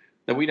late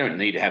that we don't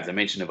need to have the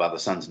mention of other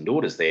sons and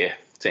daughters there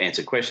to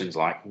answer questions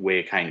like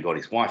where Cain got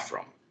his wife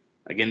from.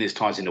 Again, this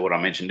ties into what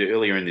I mentioned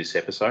earlier in this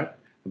episode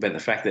about the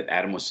fact that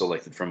Adam was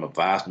selected from a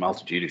vast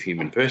multitude of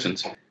human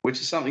persons, which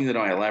is something that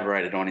I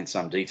elaborated on in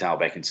some detail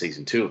back in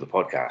season 2 of the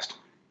podcast.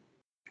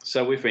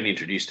 So we've been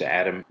introduced to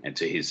Adam and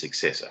to his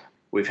successor.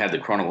 We've had the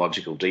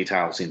chronological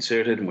details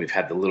inserted, and we've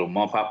had the little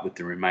mop-up with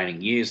the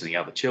remaining years and the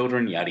other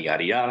children, yada,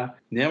 yada, yada.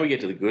 Now we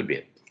get to the good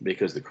bit,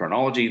 because the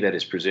chronology that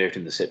is preserved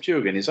in the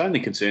Septuagint is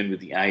only concerned with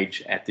the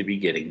age at the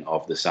begetting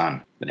of the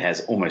son. It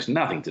has almost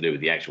nothing to do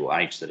with the actual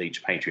age that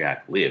each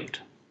patriarch lived.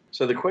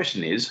 So the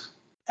question is,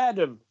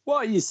 Adam, why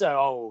are you so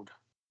old?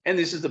 And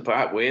this is the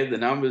part where the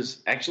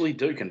numbers actually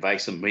do convey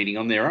some meaning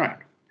on their own.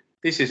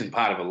 This isn't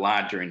part of a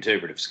larger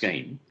interpretive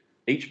scheme.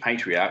 Each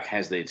patriarch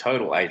has their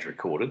total age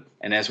recorded,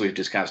 and as we've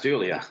discussed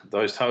earlier,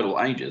 those total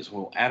ages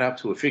will add up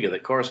to a figure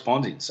that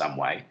corresponds in some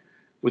way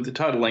with the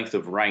total length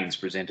of reigns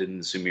presented in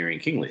the Sumerian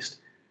king list,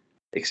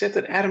 except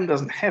that Adam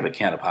doesn't have a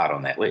counterpart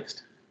on that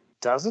list.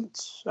 Doesn't?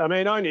 I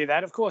mean, I knew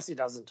that. Of course he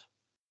doesn't.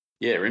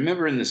 Yeah,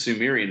 remember in the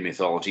Sumerian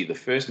mythology, the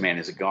first man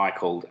is a guy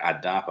called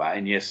Adapa,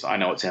 and yes, I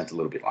know it sounds a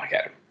little bit like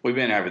Adam. We've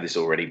been over this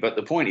already, but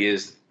the point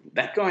is,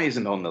 that guy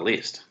isn't on the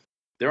list.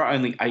 There are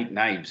only 8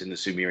 names in the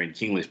Sumerian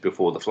king list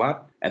before the flood,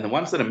 and the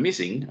ones that are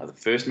missing are the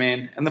first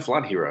man and the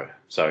flood hero.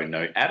 So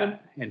no Adam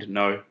and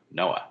no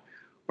Noah.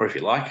 Or if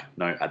you like,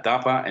 no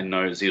Adapa and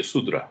no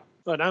Ziusudra.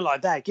 I don't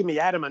like that. Give me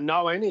Adam and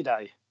Noah any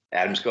day.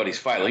 Adam's got his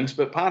failings,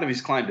 but part of his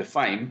claim to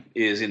fame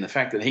is in the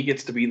fact that he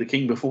gets to be the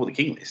king before the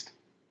king list.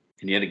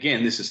 And yet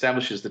again, this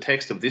establishes the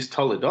text of this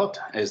Toledot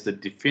as the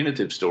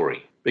definitive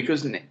story,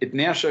 because it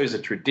now shows a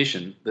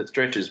tradition that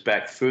stretches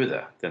back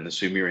further than the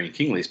Sumerian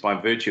king list by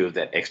virtue of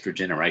that extra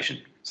generation.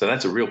 So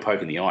that's a real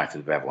poke in the eye for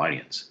the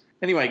Babylonians.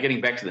 Anyway,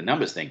 getting back to the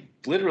numbers thing,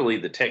 literally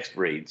the text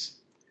reads,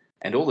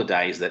 "And all the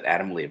days that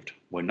Adam lived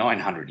were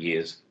 900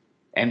 years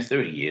and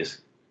 30 years,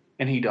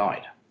 and he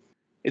died."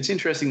 It's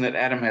interesting that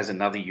Adam has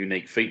another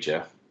unique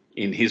feature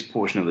in his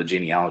portion of the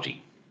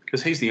genealogy,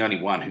 because he's the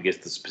only one who gets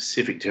the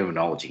specific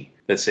terminology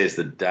that says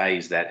the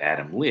days that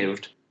Adam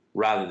lived,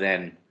 rather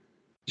than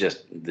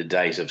just the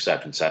days of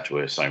such and such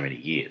were so many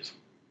years.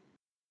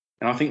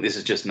 And I think this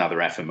is just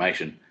another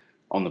affirmation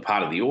on the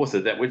part of the author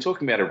that we're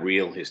talking about a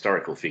real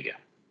historical figure.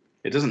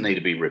 It doesn't need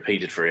to be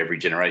repeated for every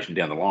generation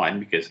down the line,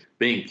 because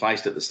being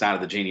placed at the start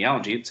of the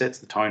genealogy, it sets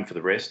the tone for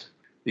the rest.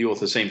 The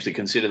author seems to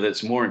consider that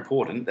it's more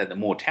important that the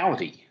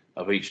mortality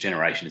of each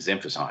generation is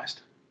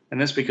emphasised. And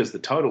that's because the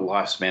total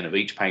lifespan of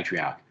each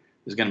patriarch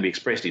is going to be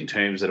expressed in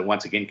terms that are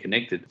once again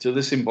connected to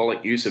the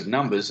symbolic use of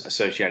numbers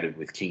associated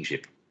with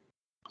kingship.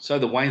 So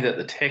the way that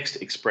the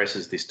text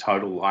expresses this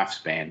total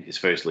lifespan is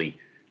firstly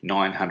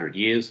 900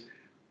 years,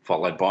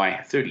 followed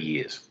by 30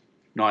 years.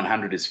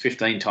 900 is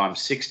 15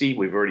 times 60.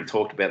 We've already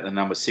talked about the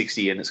number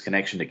 60 and its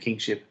connection to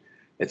kingship.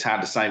 It's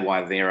hard to say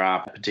why there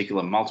are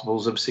particular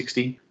multiples of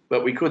 60,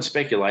 but we could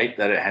speculate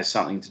that it has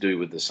something to do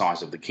with the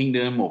size of the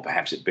kingdom, or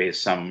perhaps it bears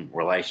some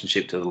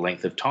relationship to the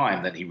length of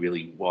time that he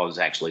really was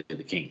actually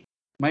the king.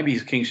 Maybe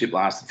his kingship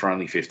lasted for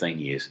only 15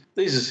 years.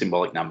 These are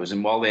symbolic numbers,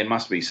 and while there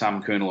must be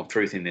some kernel of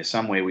truth in there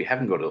somewhere, we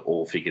haven't got it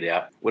all figured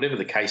out. Whatever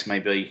the case may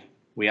be,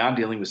 we are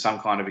dealing with some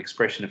kind of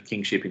expression of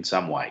kingship in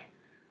some way.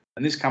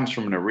 And this comes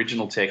from an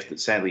original text that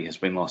sadly has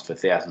been lost for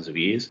thousands of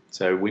years,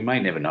 so we may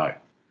never know.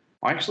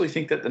 I actually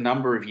think that the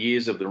number of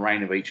years of the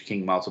reign of each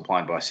king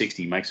multiplied by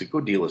 60 makes a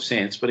good deal of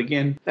sense, but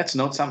again, that's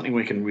not something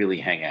we can really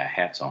hang our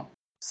hats on.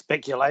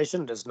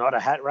 Speculation does not a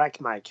hat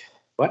rack make.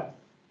 What?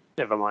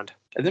 Never mind.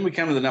 And then we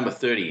come to the number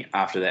 30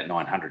 after that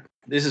 900.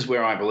 This is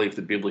where I believe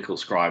the biblical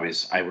scribe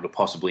is able to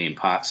possibly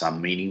impart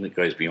some meaning that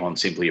goes beyond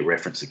simply a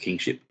reference to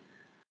kingship.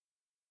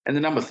 And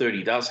the number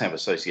 30 does have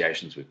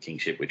associations with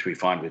kingship, which we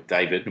find with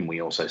David, and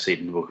we also see it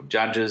in the book of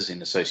Judges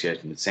in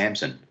association with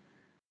Samson.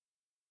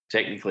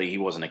 Technically, he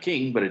wasn't a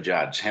king, but a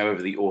judge.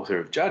 However, the author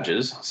of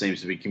Judges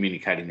seems to be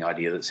communicating the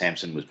idea that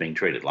Samson was being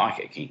treated like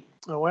a king.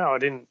 Oh, wow, I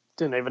didn't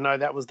even know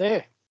that was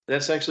there.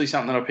 That's actually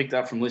something that I picked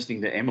up from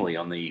listening to Emily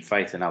on the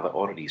Faith and Other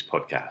Oddities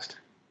podcast.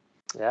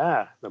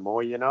 Yeah, the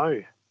more you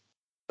know.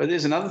 But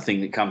there's another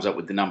thing that comes up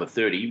with the number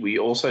 30. We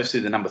also see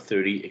the number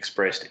 30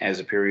 expressed as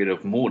a period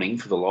of mourning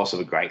for the loss of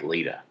a great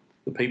leader.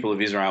 The people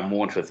of Israel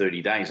mourned for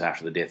 30 days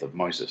after the death of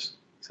Moses.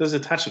 So there's a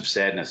touch of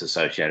sadness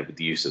associated with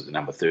the use of the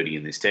number 30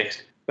 in this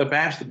text, but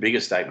perhaps the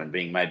bigger statement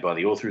being made by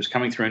the author is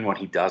coming through in what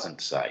he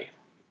doesn't say.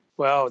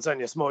 Well, it's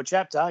only a small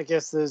chapter. I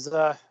guess there's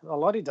a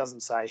lot he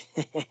doesn't say.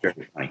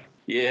 Very funny.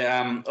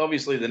 Yeah,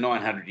 obviously the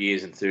 900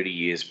 years and 30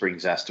 years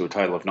brings us to a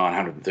total of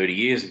 930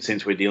 years, and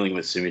since we're dealing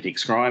with Semitic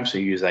scribes who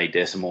use a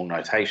decimal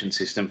notation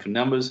system for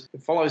numbers,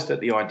 it follows that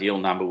the ideal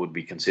number would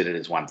be considered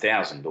as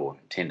 1,000, or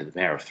 10 to the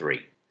power of 3.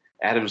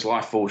 Adam's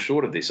life falls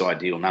short of this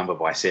ideal number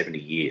by 70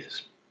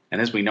 years.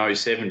 And as we know,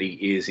 70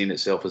 is in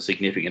itself a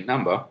significant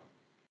number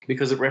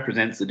because it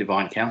represents the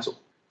divine council.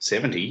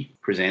 70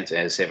 presents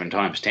as 7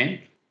 times 10,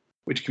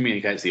 which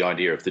communicates the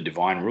idea of the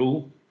divine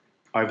rule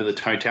over the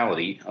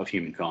totality of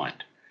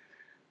humankind.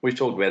 We've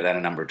talked about that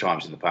a number of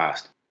times in the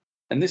past.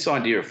 And this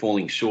idea of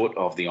falling short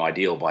of the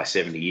ideal by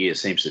 70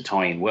 years seems to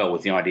tie in well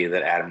with the idea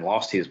that Adam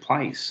lost his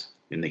place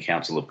in the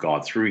council of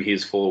God through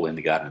his fall in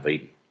the Garden of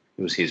Eden.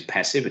 It was his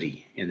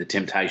passivity in the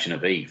temptation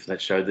of Eve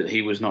that showed that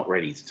he was not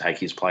ready to take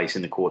his place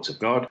in the courts of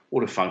God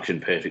or to function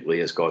perfectly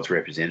as God's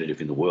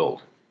representative in the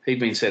world. He'd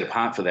been set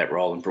apart for that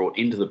role and brought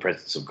into the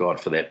presence of God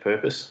for that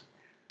purpose,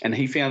 and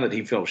he found that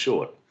he fell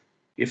short.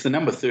 If the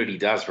number 30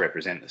 does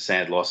represent the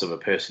sad loss of a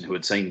person who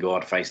had seen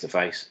God face to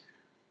face,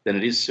 then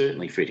it is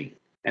certainly fitting.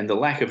 And the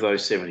lack of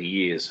those 70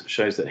 years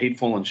shows that he'd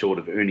fallen short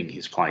of earning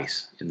his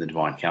place in the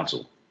divine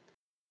council.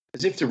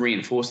 As if to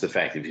reinforce the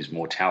fact of his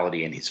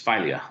mortality and his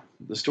failure,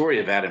 the story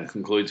of Adam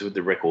concludes with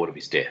the record of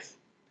his death.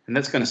 And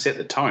that's going to set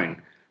the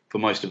tone for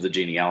most of the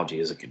genealogy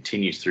as it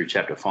continues through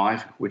chapter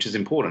 5, which is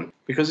important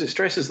because it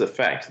stresses the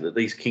fact that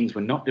these kings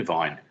were not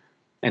divine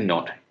and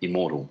not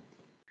immortal.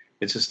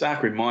 It's a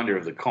stark reminder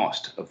of the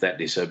cost of that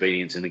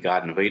disobedience in the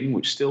Garden of Eden,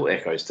 which still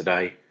echoes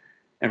today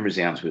and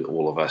resounds with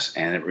all of us.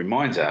 And it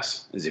reminds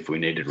us, as if we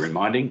needed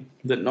reminding,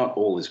 that not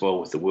all is well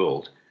with the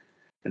world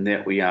and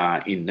that we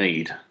are in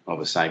need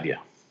of a saviour.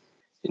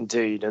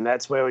 Indeed, and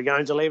that's where we're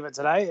going to leave it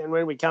today. And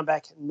when we come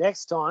back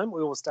next time,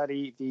 we will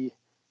study the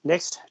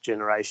next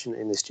generation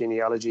in this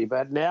genealogy.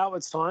 But now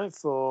it's time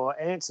for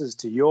answers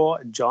to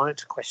your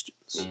giant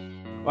questions.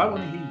 I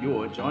want to hear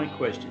your giant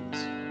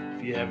questions.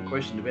 If you have a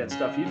question about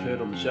stuff you've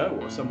heard on the show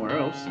or somewhere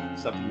else,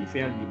 something you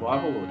found in your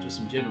Bible, or just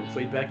some general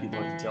feedback you'd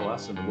like to tell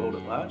us and the world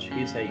at large,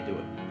 here's how you do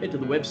it. Head to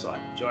the website,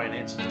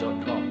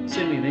 giantanswers.com.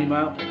 Send me an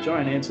email at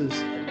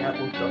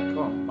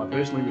giantanswers@outlook.com. I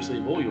personally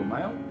receive all your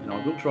mail, and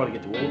I will try to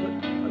get to all of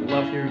it. I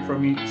love hearing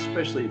from you,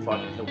 especially if I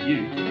can help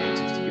you get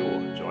answers to your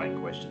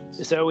giant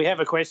questions. So we have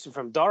a question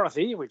from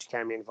Dorothy, which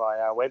came in via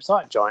our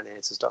website,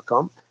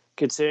 giantanswers.com,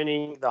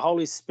 concerning the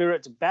Holy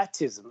Spirit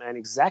baptism and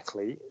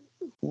exactly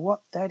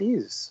what that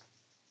is.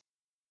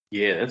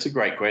 Yeah, that's a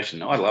great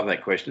question. I love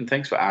that question.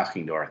 Thanks for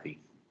asking, Dorothy.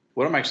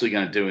 What I'm actually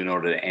going to do in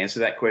order to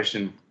answer that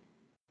question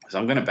is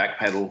I'm going to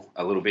backpedal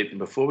a little bit. And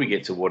before we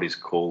get to what is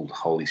called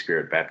Holy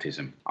Spirit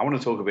baptism, I want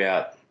to talk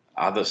about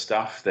other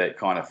stuff that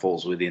kind of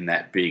falls within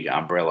that big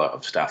umbrella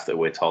of stuff that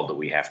we're told that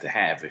we have to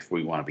have if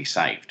we want to be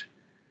saved.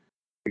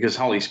 Because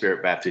Holy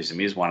Spirit baptism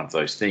is one of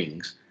those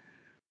things.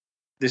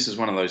 This is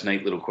one of those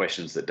neat little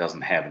questions that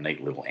doesn't have a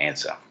neat little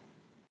answer.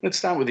 Let's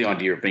start with the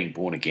idea of being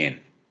born again.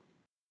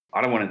 I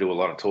don't want to do a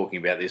lot of talking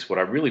about this. What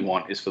I really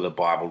want is for the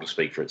Bible to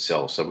speak for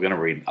itself. So we're going to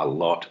read a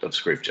lot of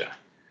scripture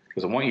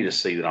because I want you to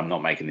see that I'm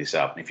not making this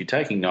up. And if you're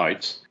taking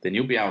notes, then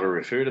you'll be able to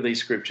refer to these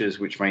scriptures,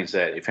 which means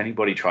that if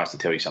anybody tries to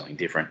tell you something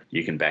different,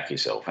 you can back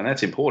yourself. And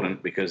that's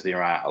important because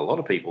there are a lot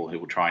of people who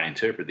will try and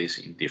interpret this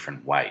in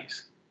different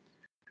ways.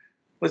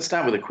 Let's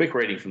start with a quick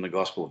reading from the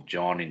Gospel of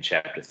John in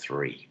chapter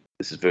 3.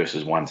 This is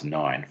verses 1 to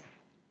 9.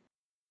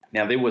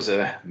 Now there was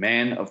a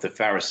man of the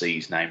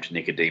Pharisees named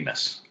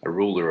Nicodemus, a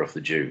ruler of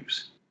the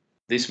Jews.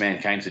 This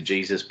man came to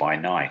Jesus by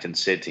night and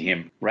said to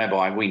him,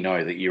 Rabbi, we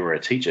know that you are a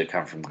teacher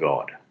come from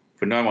God,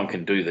 for no one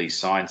can do these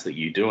signs that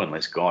you do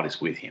unless God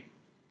is with him.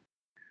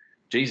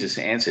 Jesus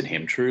answered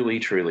him, Truly,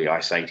 truly, I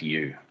say to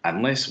you,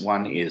 unless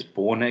one is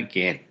born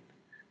again,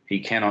 he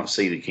cannot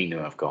see the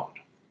kingdom of God.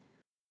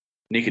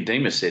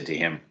 Nicodemus said to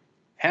him,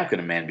 How can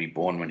a man be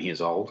born when he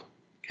is old?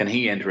 Can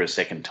he enter a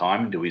second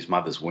time into his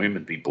mother's womb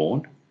and be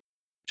born?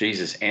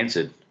 Jesus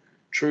answered,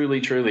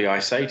 Truly, truly, I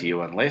say to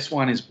you, unless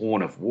one is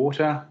born of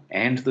water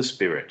and the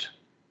Spirit,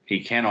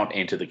 he cannot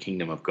enter the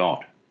kingdom of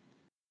God.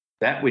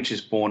 That which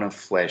is born of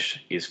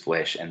flesh is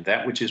flesh, and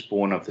that which is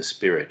born of the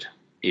Spirit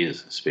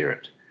is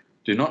spirit.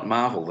 Do not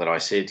marvel that I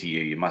said to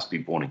you, you must be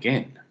born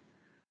again.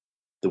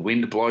 The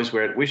wind blows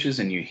where it wishes,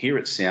 and you hear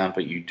its sound,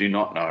 but you do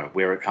not know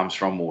where it comes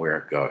from or where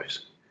it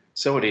goes.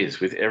 So it is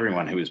with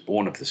everyone who is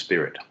born of the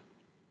Spirit.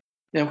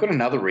 Now, I've got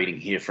another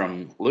reading here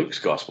from Luke's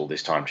Gospel,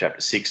 this time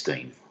chapter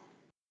 16.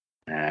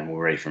 And we'll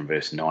read from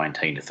verse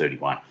 19 to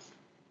 31.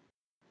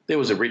 There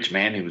was a rich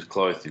man who was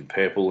clothed in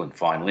purple and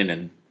fine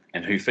linen,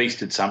 and who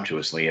feasted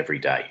sumptuously every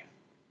day.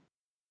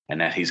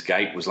 And at his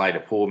gate was laid a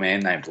poor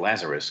man named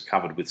Lazarus,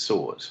 covered with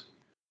sores,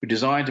 who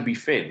desired to be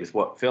fed with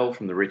what fell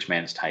from the rich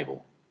man's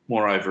table.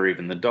 Moreover,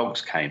 even the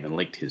dogs came and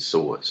licked his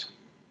sores.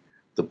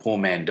 The poor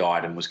man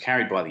died and was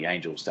carried by the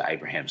angels to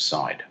Abraham's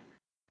side.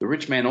 The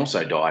rich man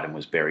also died and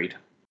was buried,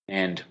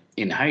 and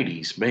in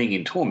Hades, being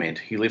in torment,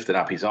 he lifted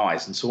up his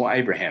eyes and saw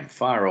Abraham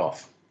far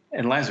off,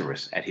 and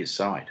Lazarus at his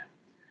side.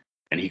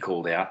 And he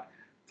called out,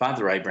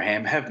 Father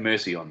Abraham, have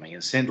mercy on me,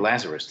 and send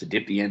Lazarus to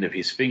dip the end of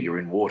his finger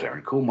in water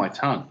and cool my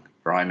tongue,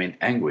 for I am in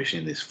anguish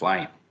in this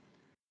flame.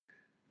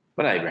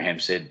 But Abraham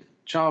said,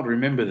 Child,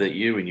 remember that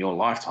you in your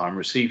lifetime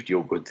received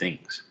your good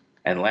things,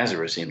 and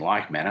Lazarus in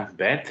like manner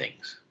bad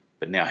things.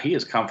 But now he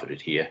is comforted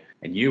here,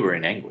 and you are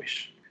in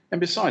anguish. And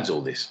besides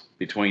all this,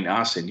 between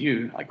us and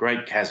you a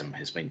great chasm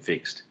has been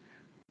fixed,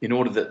 in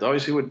order that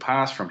those who would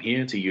pass from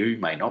here to you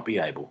may not be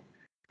able,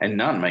 and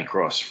none may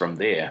cross from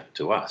there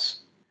to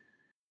us.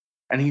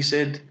 And he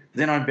said,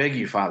 Then I beg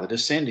you, Father, to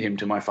send him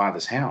to my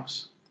father's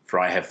house, for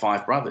I have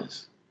 5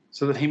 brothers,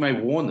 so that he may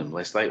warn them,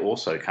 lest they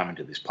also come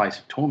into this place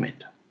of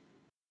torment.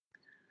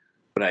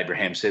 But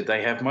Abraham said,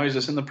 They have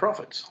Moses and the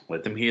prophets,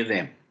 let them hear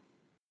them.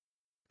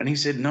 And he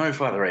said, No,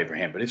 Father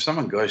Abraham, but if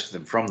someone goes to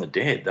them from the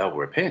dead, they'll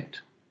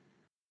repent.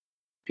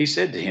 He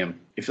said to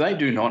him, If they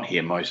do not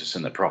hear Moses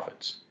and the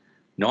prophets,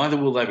 neither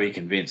will they be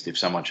convinced if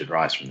someone should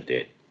rise from the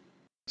dead.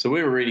 So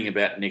we were reading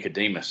about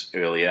Nicodemus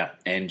earlier,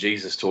 and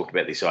Jesus talked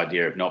about this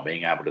idea of not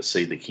being able to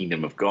see the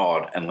kingdom of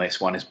God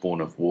unless one is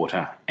born of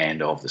water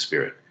and of the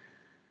Spirit.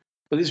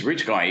 But this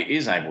rich guy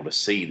is able to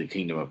see the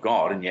kingdom of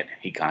God, and yet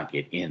he can't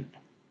get in.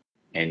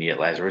 And yet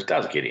Lazarus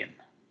does get in.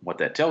 What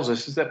that tells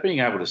us is that being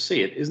able to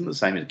see it isn't the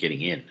same as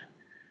getting in.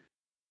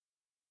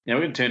 Now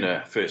we're going to turn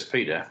to 1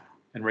 Peter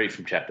and read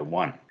from chapter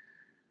 1,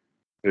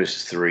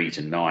 verses 3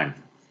 to 9.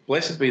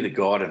 Blessed be the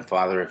God and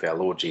Father of our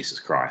Lord Jesus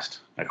Christ.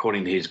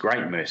 According to his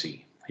great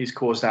mercy, he's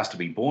caused us to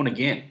be born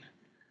again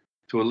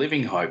to a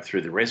living hope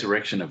through the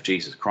resurrection of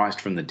Jesus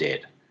Christ from the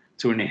dead,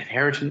 to an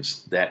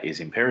inheritance that is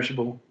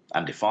imperishable,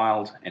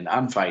 undefiled, and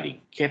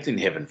unfading, kept in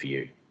heaven for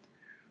you,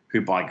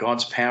 who by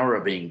God's power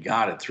are being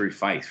guarded through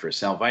faith for a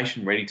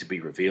salvation ready to be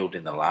revealed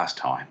in the last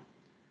time.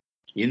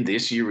 In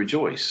this you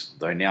rejoice,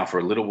 though now for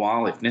a little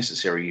while, if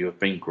necessary, you have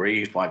been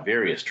grieved by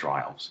various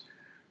trials,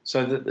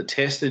 so that the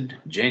tested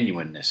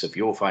genuineness of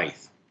your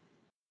faith,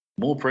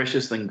 more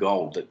precious than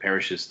gold that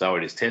perishes though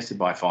it is tested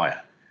by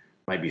fire,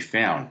 may be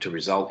found to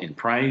result in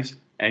praise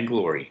and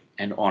glory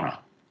and honour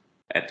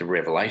at the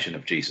revelation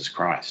of Jesus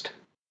Christ.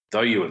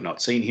 Though you have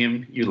not seen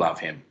him, you love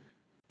him.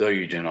 Though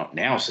you do not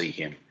now see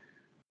him,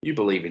 you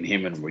believe in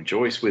him and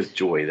rejoice with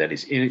joy that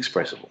is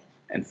inexpressible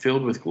and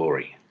filled with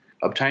glory,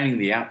 obtaining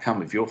the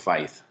outcome of your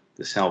faith,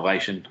 the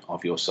salvation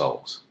of your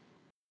souls.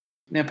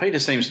 Now, Peter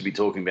seems to be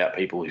talking about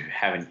people who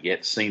haven't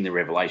yet seen the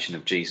revelation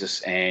of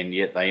Jesus, and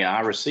yet they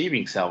are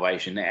receiving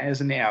salvation as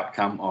an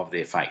outcome of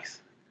their faith.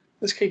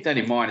 Let's keep that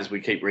in mind as we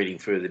keep reading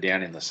further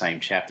down in the same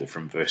chapter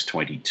from verse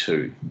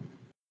 22.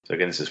 So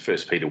again, this is 1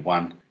 Peter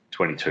 1,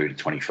 22 to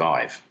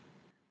 25.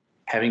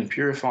 Having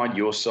purified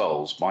your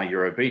souls by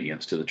your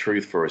obedience to the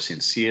truth for a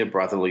sincere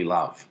brotherly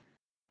love,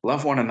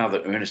 love one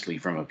another earnestly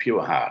from a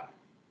pure heart,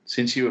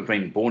 since you have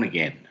been born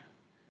again,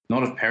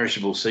 not of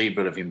perishable seed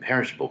but of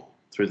imperishable,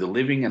 through the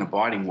living and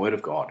abiding word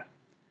of God.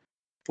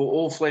 For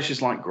all flesh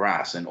is like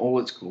grass, and all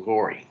its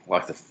glory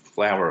like the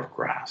flower of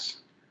grass.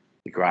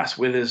 The grass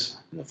withers,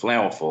 and the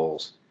flower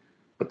falls,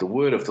 but the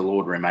word of the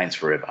Lord remains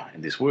forever.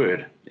 And this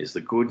word is the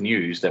good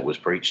news that was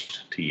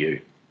preached to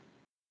you.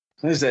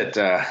 There's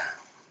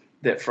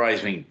that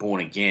phrase being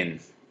born again,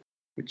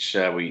 which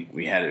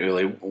we had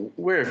earlier.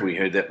 Where have we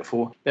heard that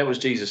before? That was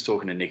Jesus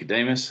talking to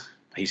Nicodemus.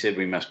 He said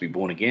we must be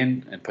born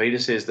again, and Peter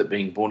says that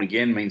being born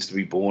again means to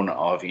be born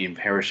of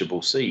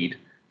imperishable seed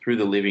through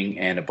the living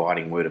and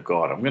abiding word of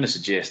God. I'm going to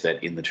suggest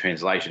that in the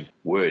translation,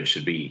 word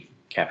should be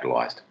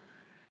capitalized.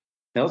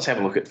 Now let's have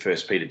a look at 1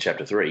 Peter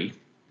chapter 3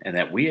 and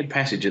that weird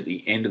passage at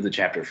the end of the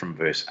chapter from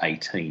verse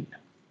 18.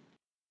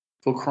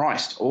 For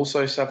Christ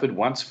also suffered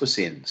once for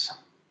sins,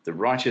 the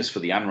righteous for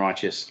the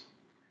unrighteous,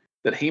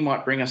 that he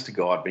might bring us to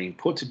God, being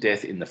put to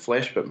death in the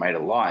flesh but made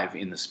alive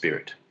in the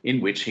spirit, in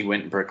which he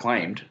went and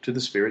proclaimed to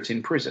the spirits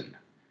in prison,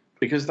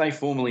 because they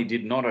formerly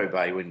did not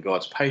obey when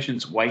God's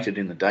patience waited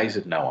in the days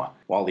of Noah,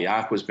 while the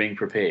ark was being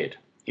prepared,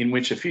 in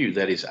which a few,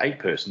 that is 8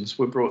 persons,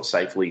 were brought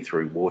safely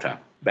through water.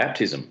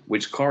 Baptism,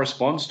 which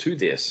corresponds to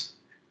this,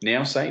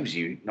 now saves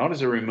you, not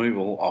as a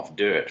removal of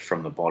dirt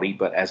from the body,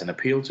 but as an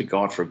appeal to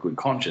God for a good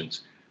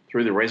conscience,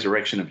 through the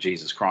resurrection of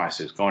Jesus Christ,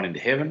 who has gone into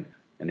heaven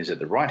and is at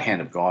the right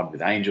hand of God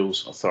with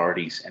angels,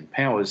 authorities, and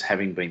powers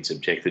having been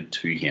subjected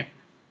to him.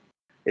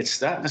 It's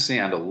starting to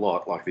sound a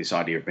lot like this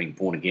idea of being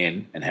born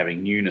again and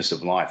having newness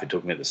of life. We're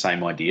talking about the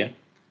same idea.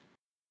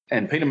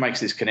 And Peter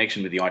makes this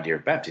connection with the idea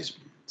of baptism.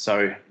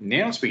 So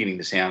now it's beginning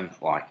to sound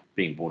like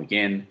being born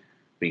again,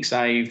 being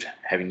saved,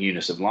 having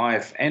newness of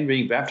life, and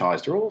being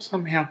baptized are all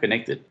somehow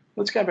connected.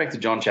 Let's go back to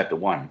John chapter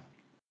 1,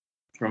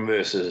 from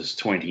verses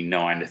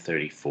 29 to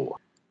 34.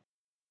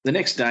 The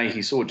next day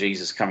he saw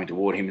Jesus coming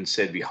toward him and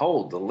said,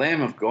 Behold, the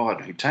Lamb of God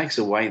who takes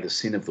away the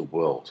sin of the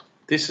world.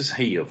 This is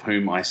he of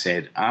whom I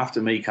said,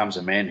 After me comes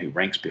a man who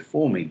ranks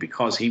before me,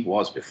 because he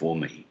was before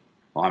me.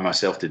 I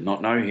myself did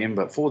not know him,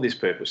 but for this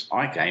purpose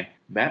I came,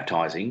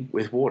 baptizing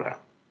with water,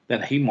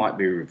 that he might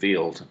be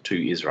revealed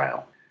to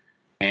Israel.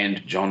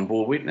 And John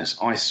bore witness,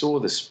 I saw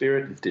the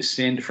Spirit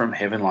descend from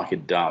heaven like a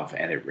dove,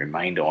 and it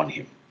remained on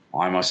him.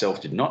 I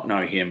myself did not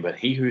know him, but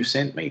he who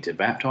sent me to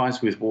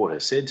baptize with water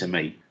said to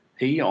me,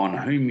 He on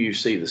whom you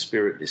see the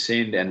Spirit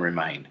descend and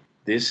remain,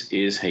 this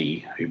is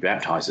he who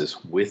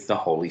baptizes with the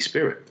Holy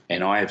Spirit.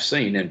 And I have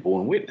seen and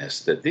borne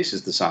witness that this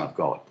is the Son of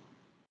God.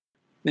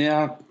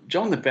 Now,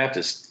 John the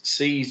Baptist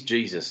sees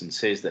Jesus and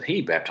says that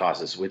he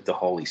baptizes with the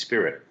Holy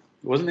Spirit.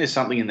 Wasn't there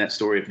something in that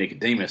story of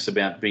Nicodemus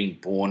about being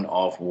born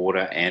of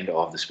water and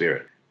of the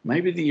Spirit?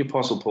 Maybe the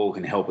Apostle Paul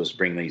can help us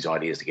bring these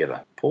ideas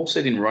together. Paul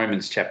said in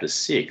Romans chapter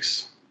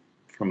 6,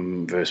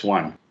 from verse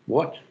 1,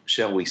 What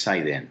shall we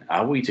say then?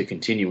 Are we to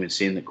continue in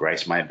sin that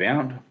grace may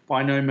abound?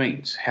 By no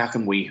means. How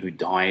can we who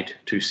died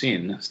to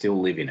sin still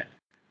live in it?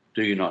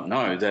 Do you not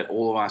know that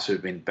all of us who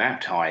have been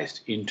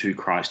baptized into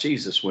Christ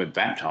Jesus were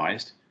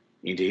baptized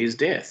into his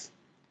death?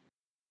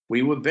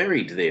 We were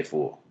buried,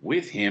 therefore,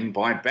 with him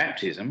by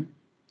baptism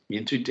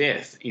into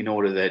death, in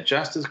order that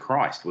just as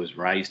Christ was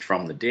raised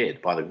from the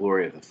dead by the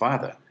glory of the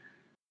Father,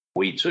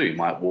 we too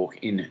might walk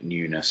in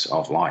newness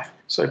of life.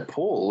 So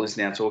Paul is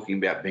now talking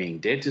about being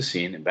dead to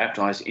sin and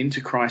baptized into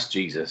Christ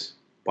Jesus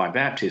by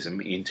baptism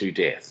into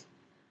death.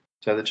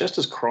 So that just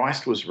as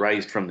Christ was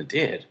raised from the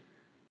dead,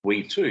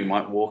 we too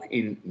might walk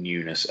in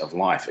newness of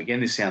life.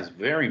 Again, this sounds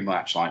very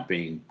much like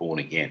being born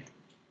again.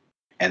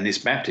 And this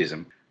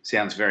baptism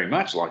sounds very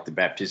much like the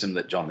baptism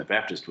that John the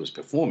Baptist was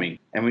performing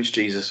and which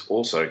Jesus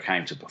also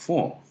came to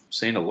perform.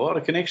 Seen a lot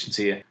of connections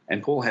here,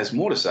 and Paul has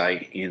more to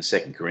say in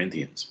 2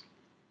 Corinthians.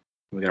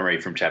 We're going to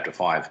read from chapter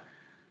 5,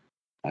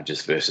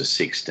 just verses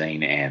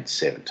 16 and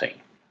 17.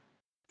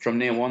 From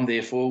now on,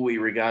 therefore, we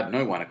regard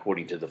no one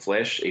according to the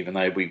flesh, even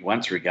though we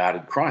once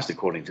regarded Christ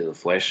according to the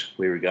flesh,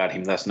 we regard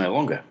him thus no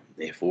longer.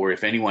 Therefore,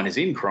 if anyone is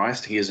in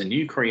Christ, he is a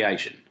new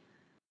creation.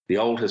 The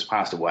old has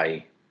passed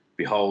away.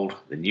 Behold,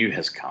 the new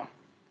has come.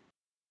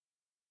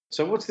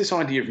 So what's this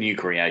idea of new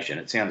creation?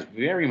 It sounds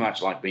very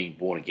much like being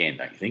born again,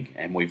 don't you think?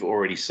 And we've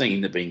already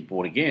seen that being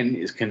born again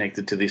is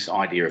connected to this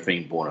idea of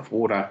being born of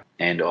water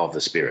and of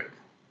the Spirit.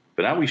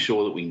 But are we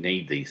sure that we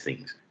need these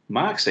things?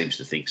 Mark seems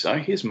to think so.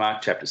 Here's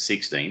Mark chapter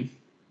 16,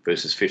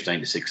 verses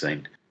 15 to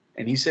 16.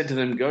 And he said to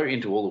them, Go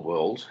into all the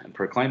world and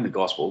proclaim the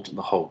gospel to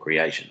the whole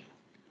creation.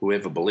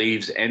 Whoever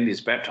believes and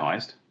is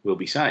baptized will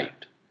be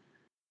saved,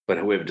 but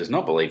whoever does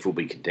not believe will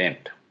be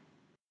condemned.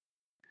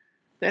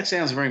 That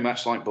sounds very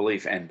much like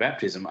belief and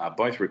baptism are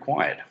both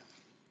required.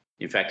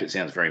 In fact, it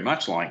sounds very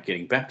much like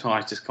getting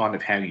baptized is kind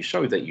of how you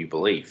show that you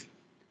believe.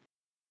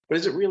 But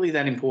is it really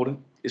that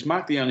important? Is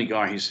Mark the only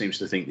guy who seems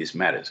to think this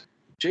matters?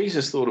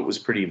 Jesus thought it was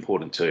pretty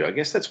important too. I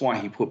guess that's why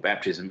he put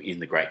baptism in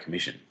the Great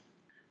Commission.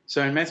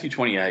 So in Matthew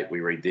 28,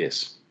 we read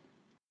this.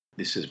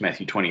 This is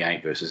Matthew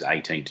 28, verses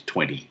 18 to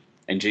 20.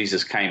 And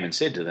Jesus came and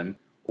said to them,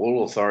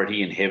 All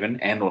authority in heaven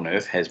and on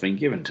earth has been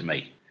given to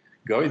me.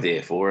 Go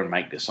therefore and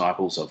make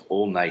disciples of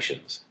all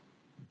nations,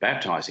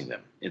 baptizing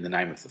them in the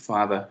name of the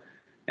Father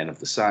and of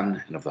the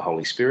Son and of the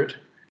Holy Spirit,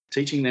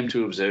 teaching them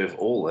to observe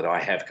all that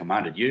I have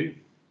commanded you.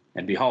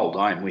 And behold,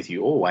 I am with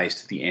you always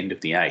to the end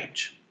of the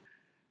age.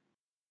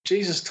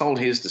 Jesus told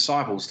his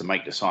disciples to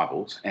make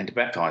disciples and to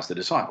baptize the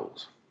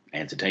disciples,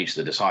 and to teach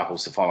the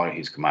disciples to follow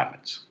his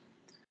commandments.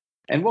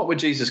 And what were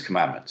Jesus'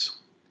 commandments?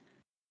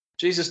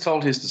 Jesus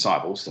told his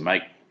disciples to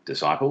make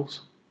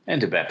disciples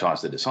and to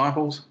baptize the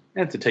disciples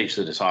and to teach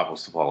the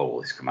disciples to follow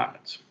all his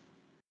commandments.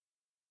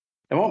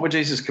 And what were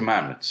Jesus'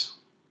 commandments?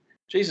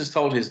 Jesus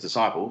told his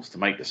disciples to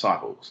make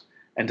disciples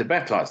and to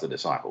baptize the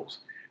disciples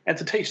and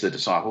to teach the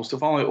disciples to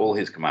follow all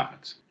his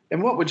commandments.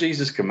 And what were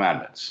Jesus'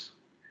 commandments?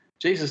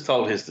 Jesus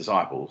told his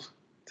disciples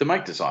to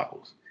make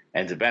disciples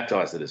and to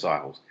baptize the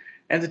disciples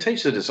and to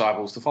teach the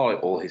disciples to follow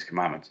all his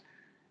commandments.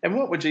 And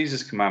what were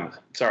Jesus' commandments?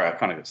 Sorry, I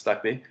kind of got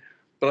stuck there,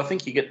 but I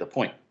think you get the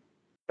point.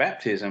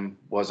 Baptism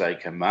was a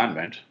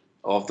commandment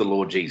of the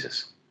Lord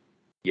Jesus.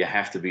 You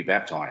have to be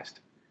baptized,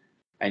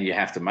 and you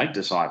have to make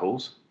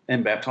disciples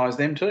and baptize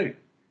them too.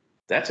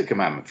 That's a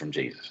commandment from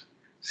Jesus.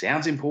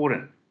 Sounds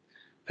important.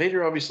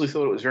 Peter obviously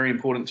thought it was very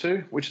important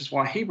too, which is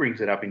why he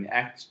brings it up in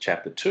Acts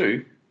chapter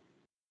 2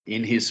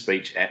 in his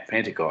speech at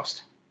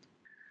Pentecost.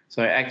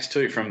 So Acts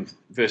 2 from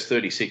verse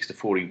 36 to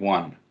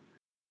 41.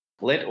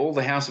 Let all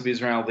the house of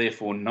Israel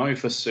therefore know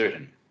for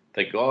certain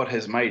that God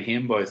has made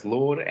him both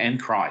Lord and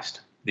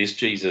Christ, this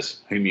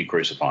Jesus whom you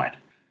crucified.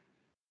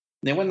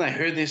 Now when they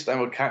heard this, they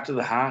were cut to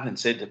the heart and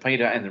said to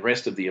Peter and the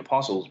rest of the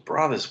apostles,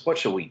 Brothers, what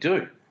shall we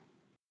do?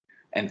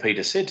 And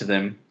Peter said to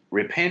them,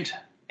 Repent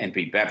and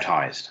be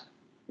baptized,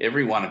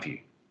 every one of you,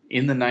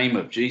 in the name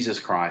of Jesus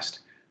Christ,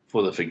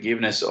 for the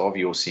forgiveness of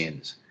your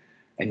sins,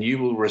 and you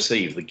will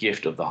receive the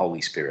gift of the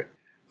Holy Spirit.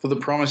 For the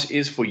promise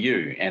is for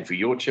you and for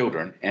your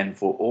children and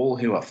for all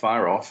who are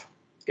far off,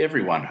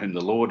 everyone whom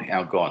the Lord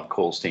our God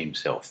calls to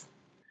himself.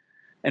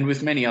 And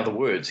with many other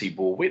words he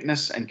bore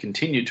witness and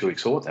continued to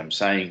exhort them,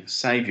 saying,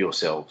 Save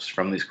yourselves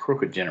from this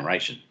crooked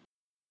generation.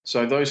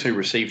 So those who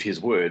received his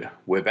word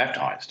were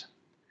baptized.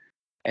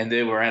 And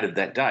there were added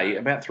that day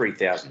about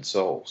 3,000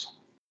 souls.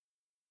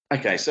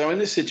 Okay, so in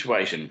this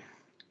situation,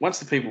 once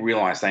the people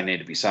realize they need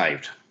to be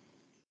saved,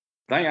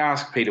 they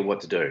ask Peter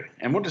what to do.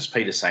 And what does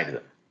Peter say to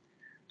them?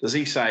 Does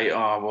he say,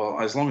 oh, well,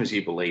 as long as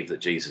you believe that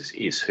Jesus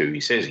is who he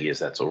says he is,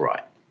 that's all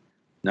right?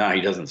 No,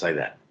 he doesn't say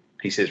that.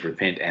 He says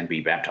repent and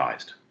be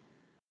baptized.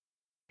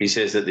 He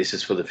says that this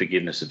is for the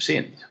forgiveness of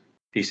sins.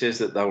 He says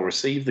that they'll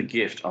receive the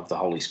gift of the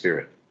Holy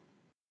Spirit.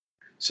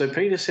 So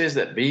Peter says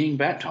that being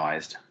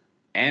baptized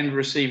and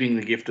receiving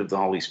the gift of the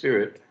Holy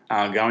Spirit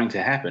are going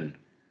to happen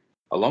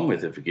along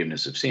with the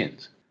forgiveness of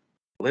sins.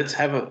 Let's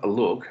have a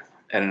look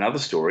at another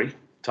story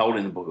told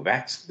in the book of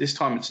Acts. This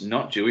time it's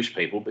not Jewish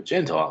people, but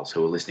Gentiles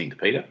who are listening to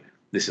Peter.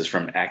 This is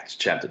from Acts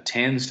chapter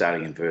 10,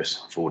 starting in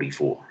verse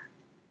 44.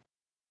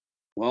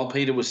 While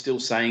Peter was still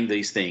saying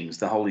these things,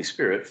 the Holy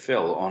Spirit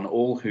fell on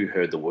all who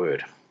heard the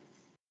word.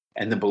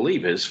 And the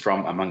believers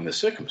from among the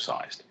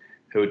circumcised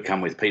who had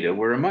come with Peter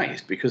were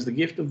amazed, because the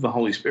gift of the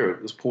Holy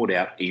Spirit was poured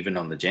out even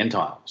on the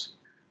Gentiles.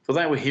 For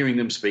they were hearing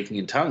them speaking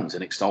in tongues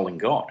and extolling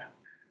God.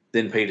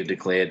 Then Peter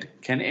declared,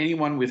 "Can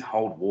anyone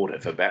withhold water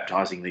for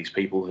baptizing these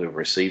people who have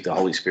received the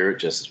Holy Spirit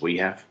just as we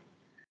have?"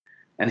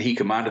 And he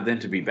commanded them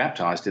to be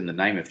baptized in the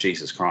name of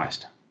Jesus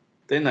Christ.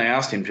 Then they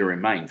asked him to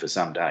remain for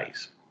some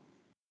days.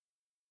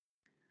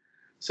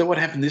 So what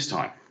happened this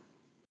time?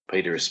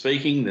 Peter is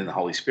speaking, then the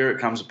Holy Spirit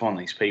comes upon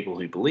these people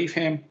who believe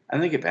him,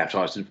 and they get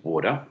baptized in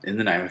water in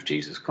the name of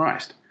Jesus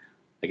Christ.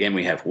 Again,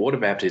 we have water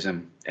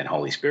baptism and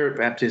Holy Spirit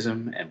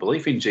baptism and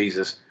belief in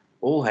Jesus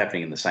all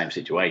happening in the same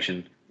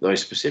situation.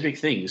 Those specific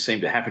things seem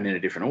to happen in a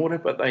different order,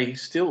 but they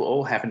still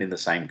all happen in the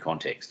same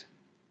context.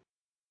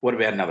 What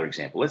about another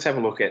example? Let's have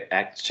a look at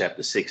Acts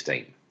chapter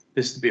 16.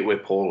 This is the bit where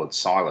Paul and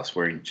Silas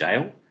were in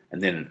jail,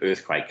 and then an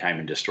earthquake came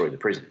and destroyed the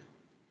prison.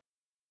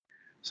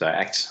 So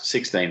Acts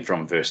 16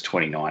 from verse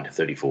 29 to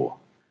 34.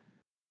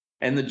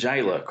 And the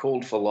jailer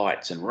called for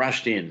lights and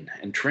rushed in,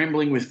 and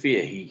trembling with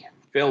fear he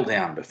fell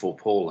down before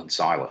Paul and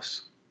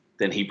Silas.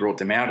 Then he brought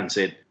them out and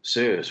said,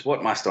 "Sirs,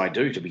 what must I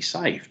do to be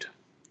saved?"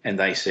 And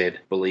they said,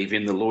 "Believe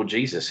in the Lord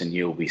Jesus, and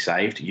you will be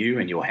saved, you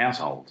and your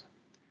household."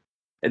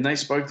 And they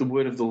spoke the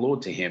word of the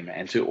Lord to him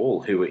and to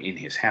all who were in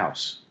his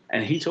house.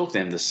 And he took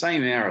them the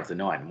same hour of the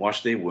night and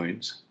washed their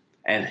wounds,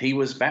 and he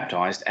was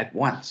baptized at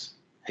once,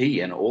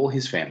 he and all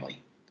his family.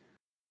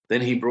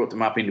 Then he brought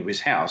them up into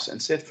his house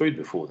and set food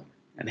before them.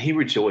 And he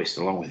rejoiced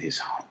along with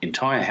his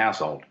entire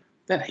household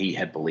that he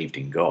had believed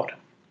in God.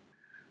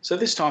 So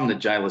this time the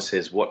jailer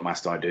says, "What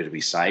must I do to be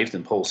saved?"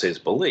 And Paul says,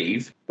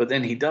 "Believe." But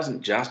then he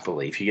doesn't just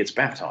believe, he gets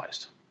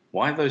baptized.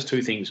 Why are those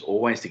two things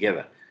always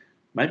together?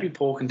 Maybe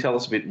Paul can tell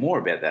us a bit more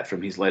about that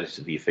from his letter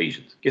to the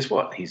Ephesians. Guess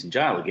what? He's in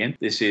jail again.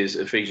 This is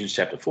Ephesians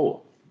chapter 4,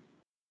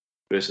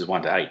 verses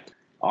 1 to 8.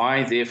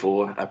 "I,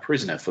 therefore, a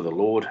prisoner for the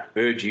Lord,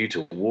 urge you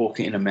to walk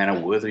in a manner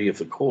worthy of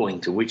the calling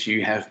to which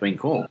you have been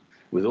called,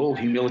 with all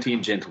humility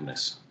and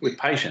gentleness, with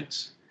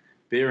patience,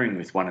 bearing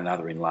with one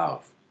another in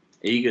love,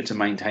 eager to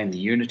maintain the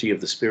unity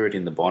of the Spirit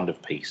in the bond of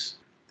peace.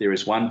 There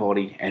is one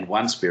body and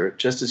one Spirit,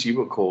 just as you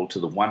were called to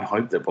the one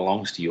hope that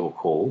belongs to your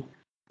call,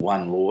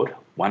 one Lord,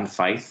 one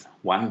faith,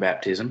 one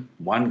baptism,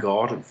 one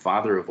God and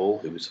Father of all,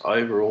 who is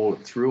over all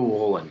and through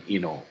all and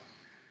in all.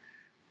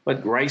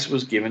 But grace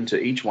was given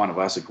to each one of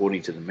us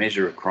according to the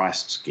measure of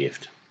Christ's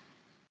gift.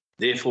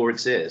 Therefore it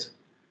says,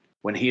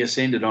 when he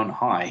ascended on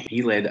high,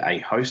 he led a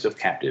host of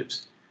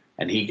captives,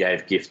 and he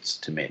gave gifts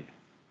to men."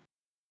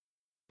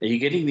 Are you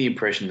getting the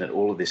impression that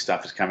all of this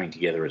stuff is coming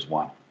together as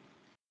one?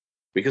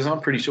 Because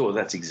I'm pretty sure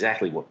that's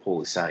exactly what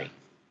Paul is saying.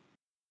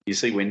 You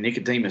see, when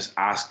Nicodemus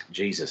asked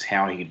Jesus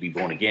how he could be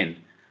born again,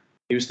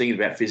 he was thinking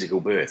about physical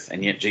birth,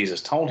 and yet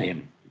Jesus told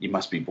him, "You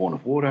must be born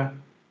of water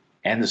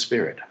and the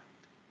Spirit."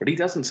 But he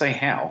doesn't say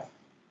how.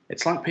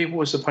 It's like people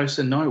were supposed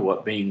to know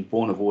what being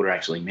born of water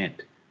actually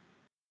meant.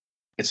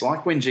 It's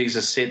like when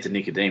Jesus said to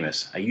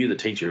Nicodemus, "Are you the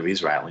teacher of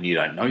Israel and you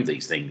don't know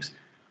these things?"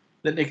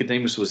 That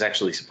Nicodemus was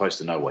actually supposed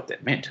to know what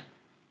that meant.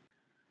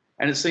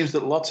 And it seems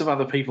that lots of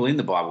other people in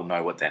the Bible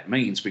know what that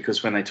means,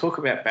 because when they talk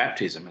about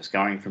baptism as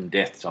going from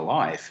death to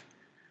life,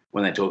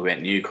 when they talk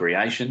about new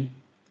creation,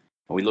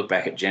 and we look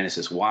back at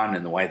Genesis 1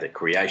 and the way that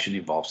creation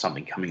involves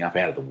something coming up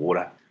out of the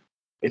water,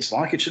 it's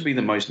like it should be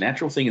the most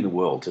natural thing in the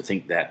world to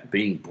think that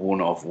being born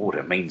of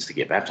water means to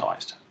get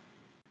baptized.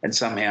 And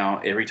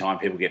somehow, every time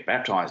people get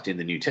baptized in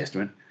the New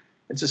Testament,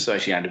 it's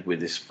associated with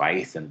this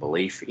faith and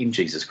belief in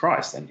Jesus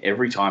Christ. And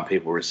every time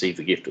people receive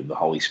the gift of the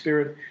Holy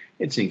Spirit,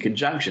 it's in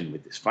conjunction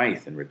with this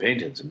faith and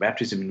repentance and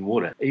baptism in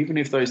water, even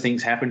if those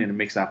things happen in a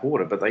mixed up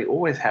order, but they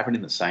always happen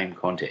in the same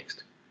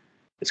context.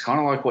 It's kind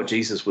of like what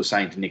Jesus was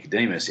saying to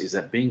Nicodemus, is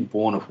that being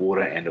born of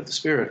water and of the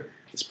Spirit,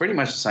 it's pretty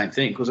much the same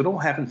thing, because it all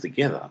happens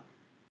together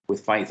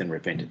with faith and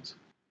repentance.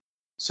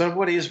 So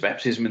what is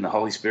baptism in the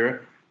Holy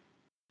Spirit?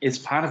 It's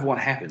part of what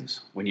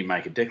happens when you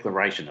make a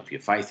declaration of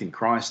your faith in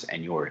Christ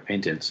and your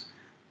repentance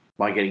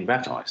by getting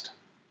baptized.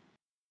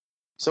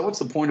 So what's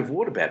the point of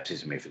water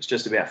baptism if it's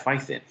just about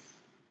faith then?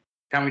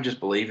 Can't we just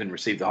believe and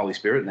receive the Holy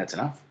Spirit and that's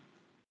enough?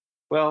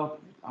 Well,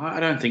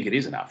 I don't think it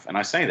is enough. And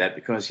I say that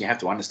because you have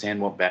to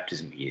understand what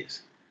baptism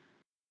is.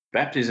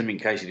 Baptism, in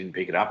case you didn't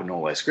pick it up in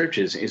all those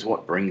scriptures, is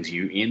what brings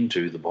you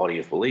into the body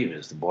of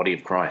believers, the body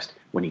of Christ.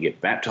 When you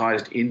get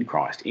baptized in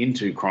Christ,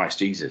 into Christ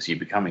Jesus, you're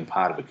becoming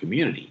part of a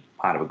community,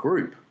 part of a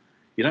group.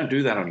 You don't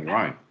do that on your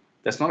own.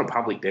 That's not a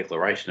public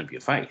declaration of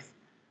your faith.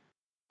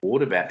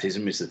 Water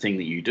baptism is the thing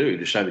that you do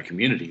to show the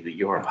community that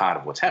you're a part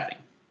of what's happening.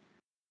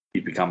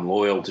 You become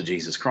loyal to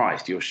Jesus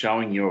Christ. You're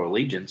showing your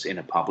allegiance in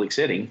a public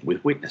setting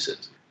with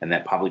witnesses. And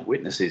that public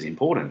witness is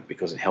important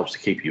because it helps to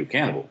keep you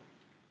accountable.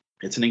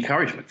 It's an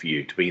encouragement for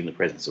you to be in the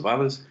presence of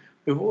others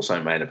who've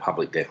also made a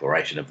public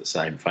declaration of the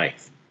same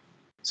faith.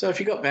 So if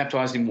you got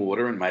baptized in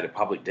water and made a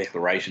public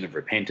declaration of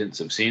repentance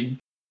of sin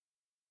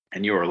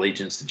and your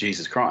allegiance to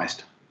Jesus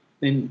Christ,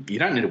 then you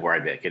don't need to worry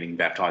about getting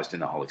baptized in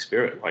the Holy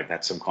Spirit, like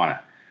that's some kind of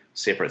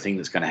separate thing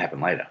that's going to happen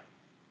later.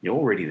 You're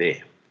already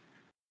there.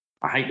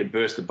 I hate to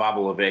burst the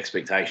bubble of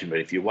expectation, but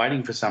if you're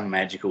waiting for some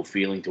magical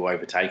feeling to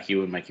overtake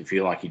you and make you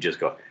feel like you just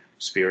got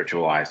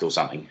spiritualized or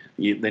something,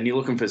 then you're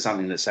looking for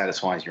something that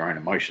satisfies your own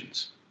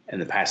emotions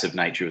and the passive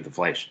nature of the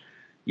flesh.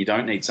 You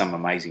don't need some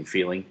amazing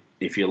feeling.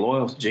 If you're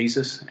loyal to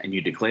Jesus and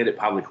you declared it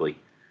publicly,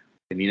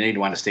 then you need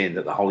to understand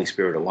that the Holy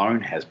Spirit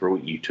alone has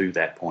brought you to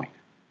that point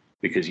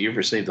because you've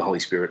received the Holy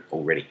Spirit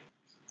already.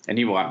 And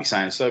you might be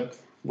saying, so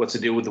what's the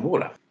deal with the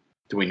water?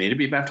 Do we need to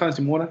be baptized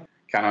in water?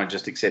 Can't I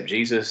just accept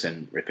Jesus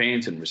and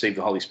repent and receive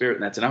the Holy Spirit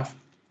and that's enough?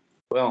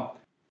 Well,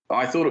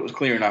 I thought it was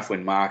clear enough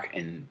when Mark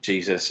and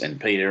Jesus and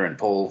Peter and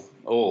Paul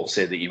all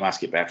said that you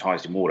must get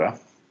baptized in water.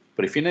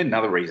 But if you need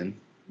another reason,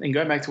 then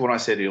go back to what I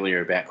said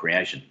earlier about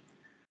creation.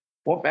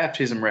 What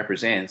baptism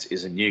represents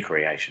is a new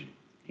creation.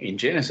 In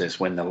Genesis,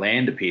 when the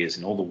land appears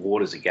and all the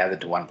waters are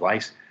gathered to one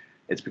place,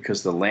 it's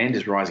because the land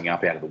is rising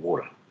up out of the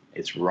water.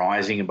 It's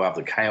rising above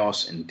the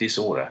chaos and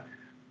disorder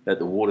that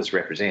the waters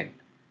represent.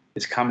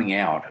 It's coming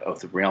out of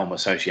the realm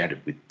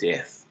associated with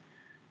death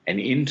and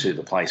into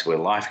the place where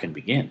life can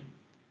begin.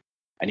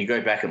 And you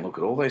go back and look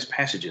at all those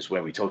passages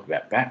where we talk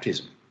about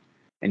baptism,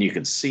 and you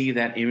can see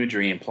that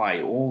imagery in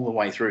play all the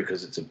way through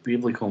because it's a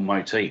biblical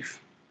motif.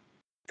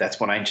 That's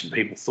what ancient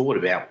people thought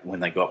about when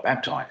they got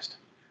baptized.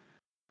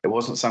 It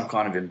wasn't some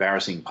kind of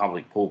embarrassing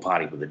public pool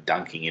party with a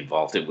dunking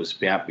involved. It was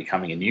about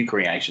becoming a new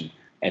creation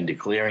and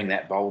declaring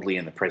that boldly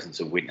in the presence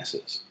of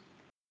witnesses.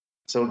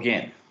 So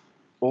again,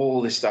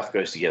 all this stuff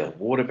goes together.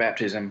 Water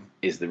baptism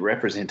is the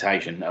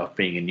representation of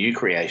being a new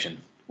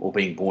creation or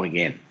being born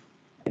again.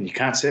 And you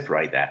can't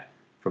separate that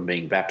from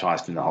being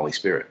baptized in the Holy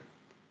Spirit.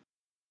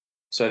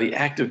 So the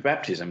act of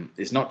baptism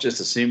is not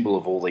just a symbol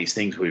of all these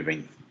things we've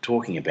been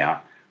talking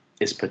about,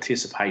 it's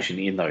participation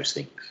in those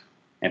things.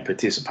 And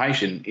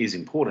participation is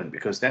important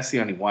because that's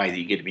the only way that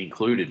you get to be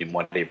included in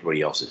what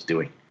everybody else is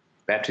doing.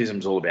 Baptism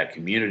is all about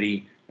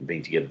community and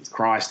being together with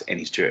Christ and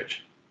his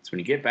church. So when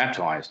you get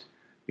baptized,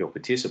 you're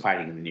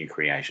participating in the new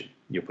creation.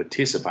 You're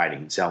participating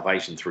in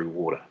salvation through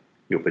water.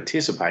 You're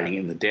participating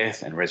in the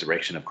death and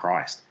resurrection of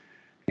Christ.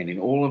 And in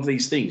all of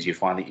these things, you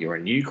find that you're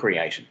a new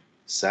creation,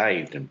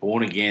 saved and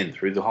born again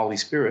through the Holy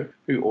Spirit,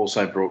 who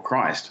also brought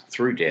Christ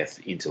through death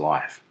into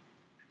life.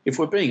 If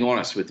we're being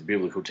honest with the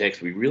biblical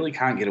text, we really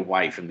can't get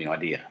away from the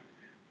idea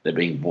that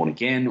being born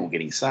again or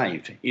getting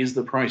saved is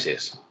the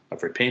process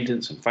of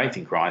repentance and faith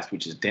in Christ,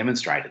 which is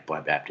demonstrated by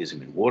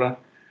baptism in water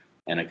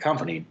and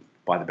accompanied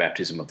by the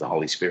baptism of the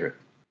Holy Spirit.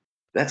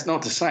 That's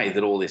not to say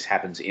that all this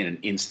happens in an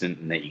instant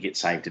and that you get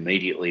saved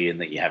immediately and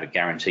that you have a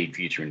guaranteed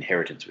future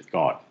inheritance with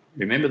God.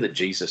 Remember that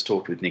Jesus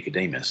talked with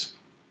Nicodemus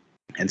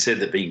and said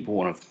that being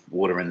born of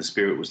water and the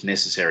Spirit was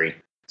necessary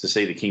to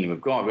see the kingdom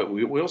of God. But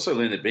we also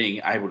learn that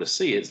being able to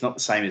see it is not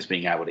the same as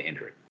being able to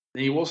enter it.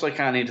 And you also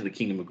can't enter the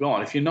kingdom of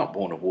God if you're not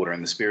born of water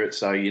and the Spirit,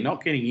 so you're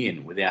not getting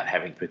in without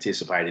having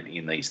participated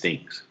in these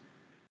things.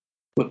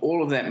 But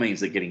all of that means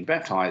that getting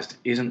baptized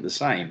isn't the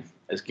same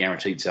as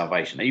guaranteed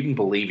salvation. Even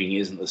believing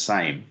isn't the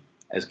same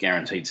as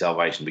guaranteed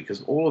salvation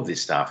because all of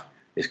this stuff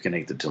is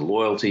connected to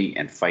loyalty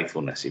and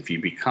faithfulness. If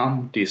you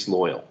become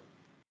disloyal,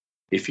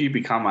 if you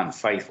become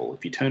unfaithful,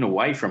 if you turn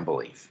away from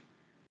belief,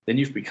 then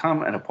you've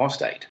become an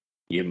apostate.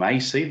 You may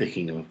see the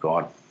kingdom of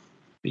God,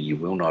 but you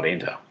will not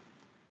enter.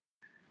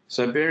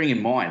 So bearing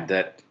in mind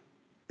that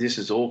this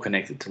is all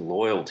connected to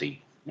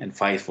loyalty and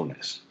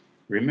faithfulness,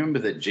 remember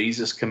that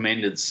Jesus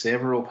commended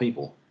several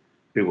people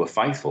who were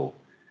faithful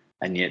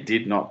and yet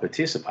did not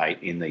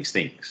participate in these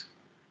things.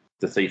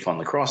 The thief on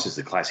the cross is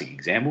the classic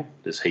example.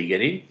 Does he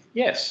get in?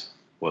 Yes.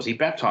 Was he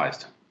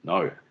baptized?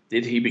 No.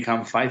 Did he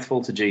become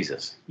faithful to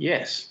Jesus?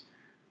 Yes.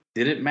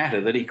 Did it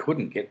matter that he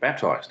couldn't get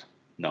baptized?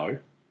 No.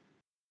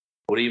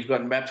 Would he have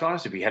gotten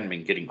baptized if he hadn't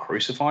been getting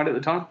crucified at the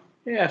time?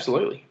 Yeah,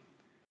 absolutely.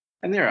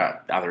 And there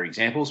are other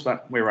examples,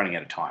 but we're running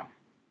out of time.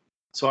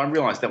 So I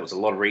realised that was a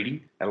lot of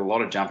reading and a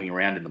lot of jumping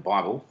around in the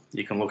Bible.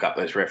 You can look up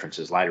those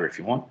references later if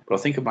you want, but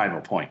I think I made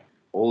my point.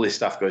 All this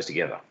stuff goes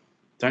together.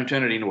 Don't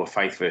turn it into a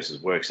faith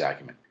versus works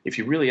argument. If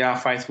you really are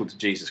faithful to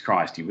Jesus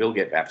Christ, you will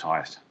get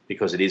baptized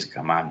because it is a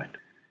commandment.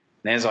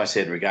 And as I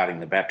said regarding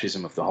the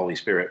baptism of the Holy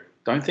Spirit,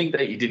 don't think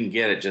that you didn't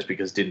get it just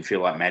because it didn't feel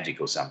like magic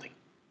or something.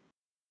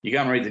 You go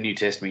and read the New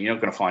Testament, you're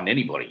not going to find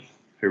anybody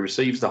who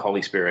receives the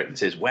Holy Spirit and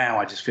says, wow,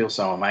 I just feel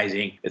so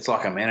amazing. It's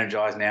like I'm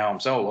energized now.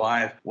 I'm so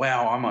alive.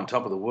 Wow, I'm on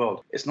top of the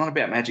world. It's not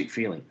about magic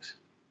feelings.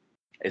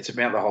 It's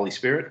about the Holy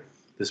Spirit,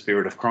 the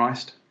Spirit of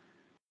Christ,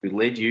 who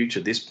led you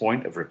to this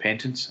point of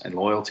repentance and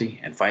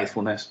loyalty and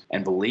faithfulness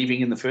and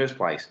believing in the first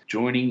place,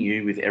 joining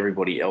you with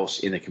everybody else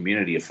in the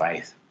community of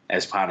faith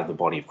as part of the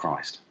body of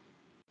Christ.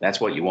 That's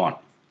what you want.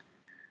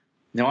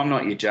 Now, I'm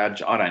not your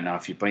judge. I don't know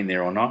if you've been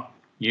there or not.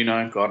 You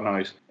know, God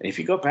knows. And if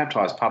you got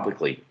baptised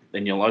publicly,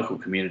 then your local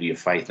community of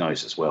faith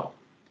knows as well.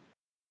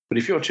 But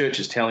if your church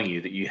is telling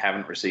you that you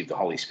haven't received the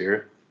Holy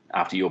Spirit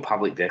after your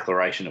public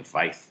declaration of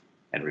faith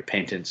and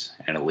repentance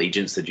and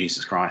allegiance to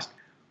Jesus Christ,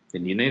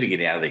 then you need to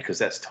get out of there, because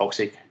that's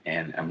toxic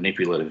and a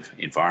manipulative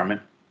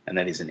environment, and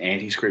that is an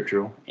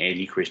anti-scriptural,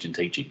 anti-Christian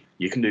teaching.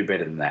 You can do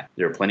better than that.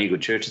 There are plenty of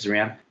good churches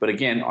around. But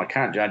again, I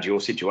can't judge your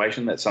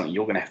situation. That's something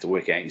you're going to have to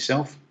work out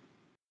yourself.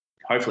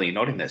 Hopefully you're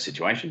not in that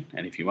situation,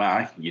 and if you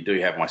are, you do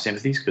have my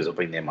sympathies, because I've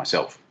been there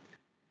myself.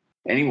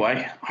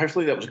 Anyway,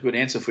 hopefully that was a good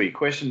answer for your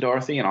question,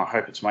 Dorothy, and I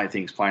hope it's made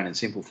things plain and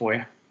simple for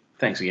you.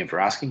 Thanks again for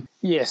asking.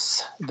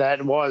 Yes,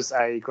 that was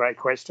a great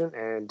question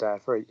and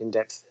a very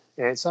in-depth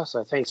answer.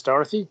 So thanks,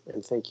 Dorothy,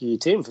 and thank you,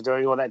 Tim, for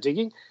doing all that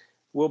digging.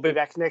 We'll be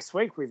back next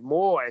week with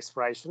more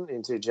exploration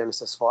into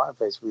Genesis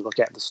 5 as we look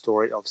at the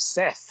story of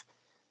Seth.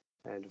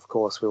 And, of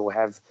course, we will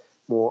have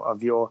more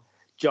of your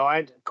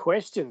giant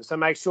questions. So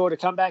make sure to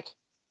come back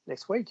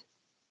next week.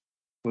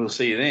 We'll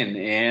see you then.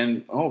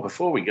 And,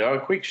 before we go, a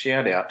quick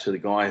shout-out to the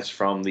guys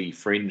from the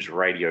Fringe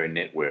Radio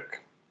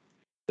Network.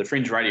 The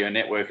Fringe Radio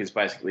Network is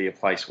basically a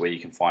place where you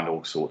can find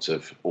all sorts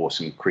of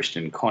awesome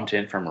Christian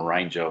content from a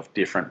range of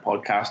different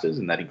podcasters,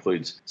 and that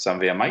includes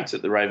some of our mates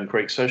at the Raven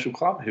Creek Social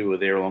Club who are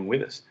there along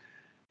with us.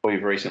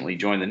 We've recently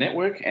joined the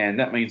network, and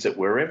that means that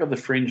wherever the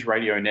Fringe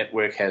Radio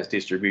Network has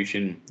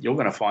distribution, you're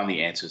going to find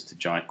the Answers to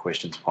Giant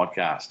Questions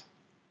podcast.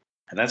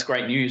 And that's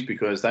great news,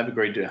 because they've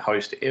agreed to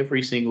host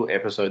every single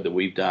episode that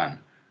we've done,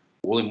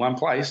 all in one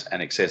place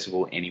and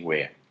accessible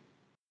anywhere.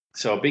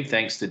 So a big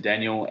thanks to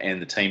Daniel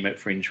and the team at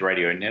Fringe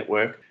Radio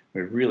Network.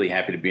 We're really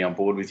happy to be on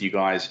board with you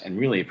guys and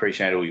really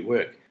appreciate all your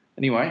work.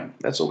 Anyway,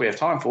 that's all we have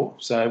time for,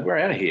 so we're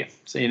out of here.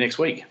 See you next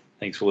week.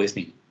 Thanks for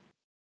listening.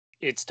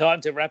 It's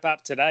time to wrap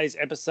up today's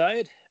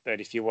episode, but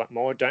if you want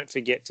more, don't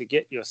forget to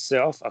get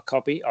yourself a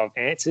copy of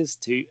Answers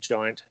to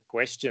Giant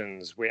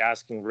Questions. We're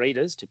asking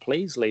readers to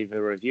please leave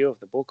a review of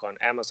the book on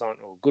Amazon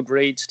or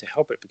Goodreads to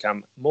help it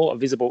become more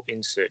visible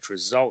in search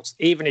results.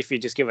 Even if you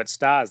just give it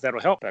stars, that'll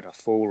help, but a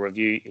full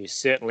review is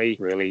certainly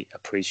really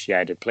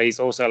appreciated. Please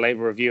also leave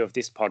a review of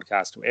this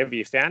podcast wherever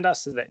you found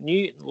us, so that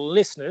new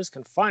listeners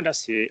can find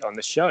us here on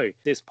the show.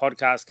 This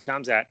podcast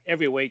comes out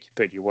every week,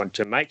 but you want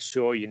to make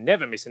sure you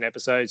never miss an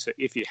episode. So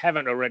if you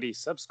haven't already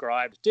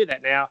subscribed, do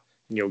that now,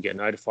 and you'll get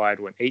notified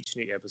when each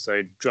new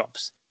episode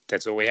drops.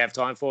 That's all we have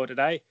time for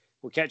today.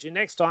 We'll catch you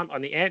next time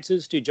on the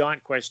Answers to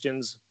Giant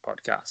Questions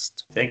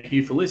podcast. Thank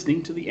you for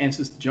listening to the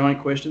Answers to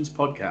Giant Questions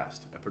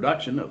podcast, a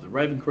production of the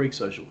Raven Creek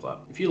Social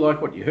Club. If you like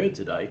what you heard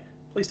today,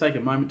 please take a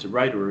moment to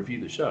rate or review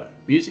the show.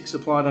 Music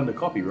supplied under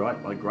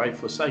copyright by Grave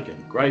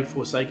Forsaken,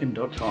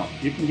 graveforsaken.com.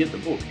 You can get the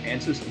book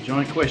Answers to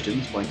Giant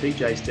Questions by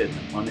TJ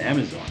Stedman on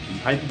Amazon in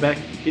paperback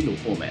and Kindle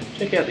format.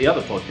 Check out the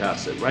other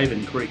podcasts at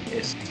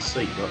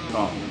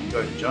ravencreeksc.com and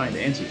go to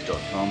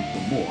giantanswers.com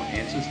for more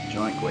Answers to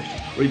Giant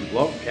Questions. Read the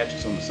blog, catch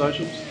us on the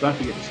socials. Don't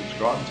forget to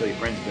subscribe and tell your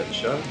friends about the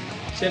show.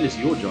 Send us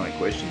your giant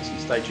questions and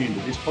stay tuned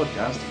to this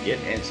podcast to get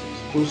answers.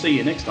 We'll see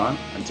you next time.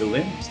 Until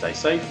then, stay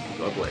safe and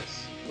God bless.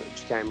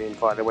 Came in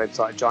via the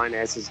website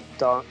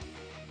giantanswers.com.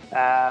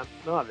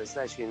 No, there's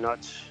actually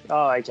not.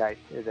 Oh, okay.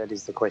 That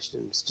is the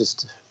question. It's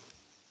just.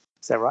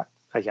 Is that right?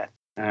 Okay.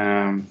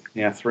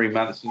 3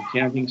 months and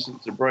counting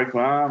since I broke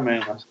my arm,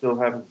 and I still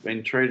haven't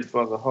been treated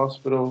by the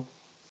hospital.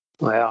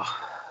 Wow.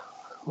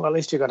 Well, at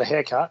least you got a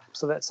haircut,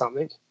 so that's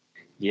something.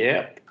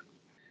 Yeah.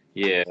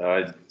 Yeah,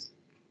 I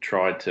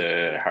tried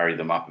to hurry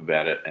them up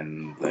about it,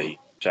 and they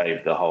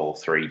shaved the whole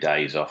 3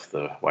 days off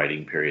the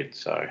waiting period.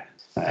 So,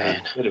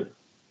 instead of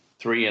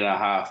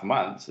 3.5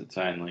 months, it's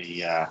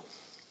only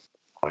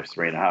close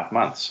 3.5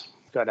 months.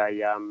 Got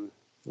a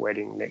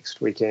wedding next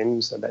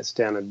weekend, so that's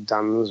down at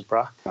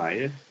Dunsborough. Oh,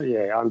 yeah?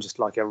 Yeah, I'm just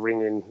like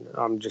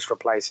I'm just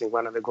replacing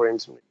one of the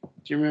grooms. Do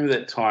you remember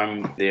that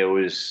time there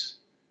was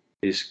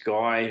this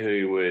guy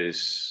who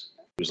was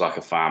like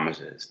a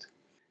pharmacist,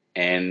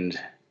 and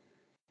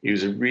he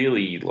was a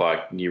really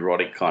like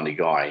neurotic kind of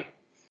guy.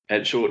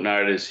 At short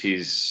notice,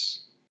 his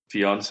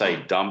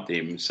fiance dumped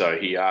him, so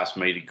he asked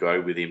me to go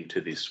with him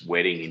to this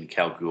wedding in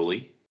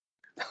Kalgoorlie.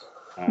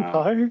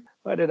 No,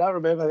 I did not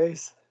remember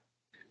this.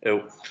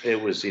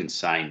 It was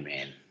insane,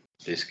 man.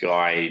 This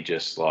guy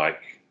just like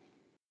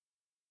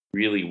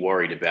really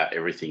worried about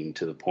everything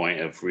to the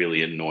point of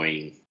really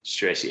annoying,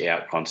 stress you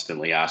out,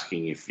 constantly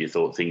asking if you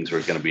thought things were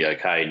going to be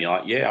okay. And you're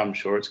like, yeah, I'm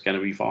sure it's going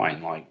to be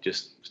fine. Like,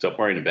 just stop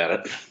worrying about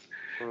it.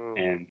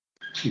 And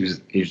he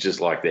was just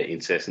like that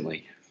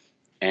incessantly.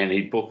 And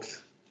he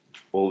booked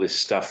all this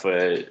stuff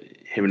for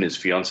him and his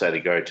fiance to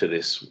go to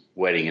this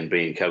wedding and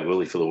be in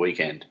Kalgoorlie for the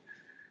weekend.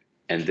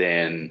 And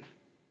then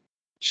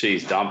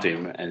she's dumped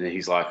him, and then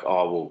he's like,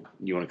 oh, well,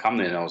 you want to come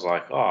then? And I was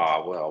like,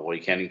 oh, well,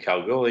 weekend in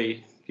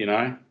Kalgoorlie,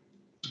 there'll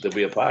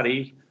be a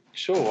party.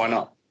 Sure, why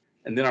not?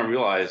 And then I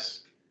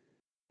realised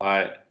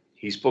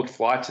he's booked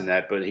flights and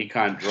that, but he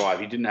can't drive.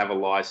 He didn't have a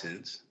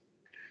licence.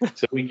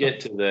 So we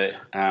get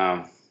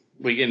to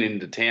we get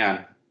into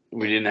town.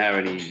 We didn't have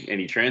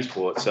any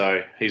transport.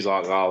 So he's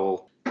like, oh,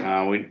 well,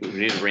 we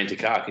need to rent a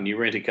car. Can you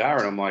rent a car?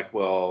 And I'm like,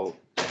 well,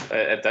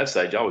 at that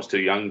stage, I was too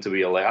young to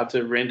be allowed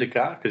to rent a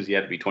car because you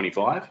had to be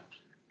 25.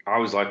 I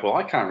was like, well,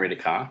 I can't rent a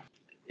car.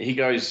 He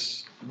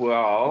goes,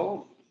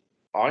 well,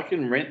 I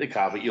can rent the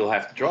car, but you'll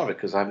have to drive it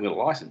because I haven't got a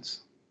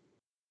license.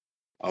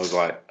 I was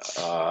like,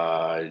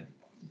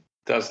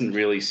 doesn't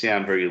really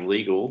sound very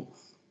legal.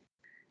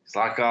 It's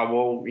like,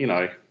 well,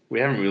 we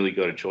haven't really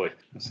got a choice.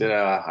 I said,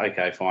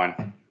 okay,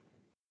 fine.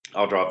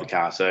 I'll drive the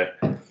car. So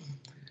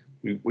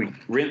we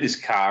rent this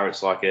car.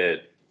 It's like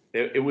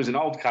it was an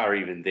old car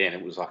even then.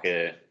 It was like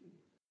a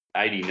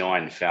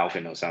 89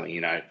 Falcon or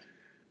something,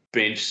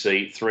 bench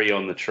seat, 3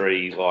 on the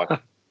tree, like,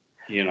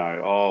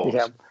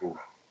 Yeah. cool.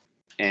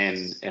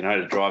 And I had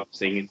to drive the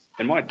thing.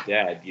 And my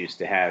dad used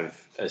to have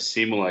a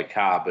similar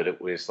car, but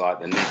it was like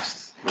the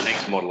next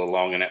model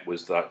along, and it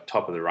was the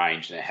top of the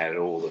range, and it had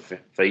all the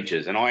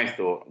features. And I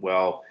thought,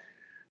 well,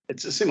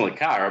 it's a similar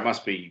car. It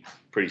must be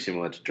pretty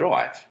similar to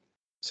drive.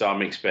 So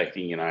I'm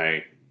expecting,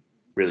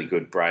 really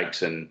good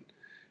brakes and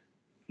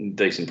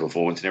decent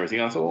performance and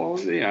everything. I thought,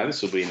 well,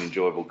 this will be an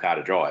enjoyable car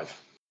to drive.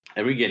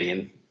 And we get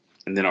in,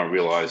 and then I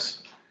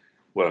realise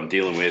what I'm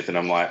dealing with, and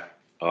I'm like,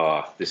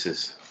 oh, this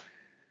is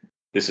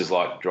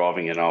like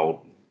driving an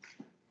old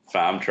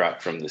farm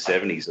truck from the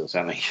 70s or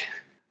something.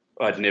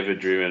 I'd never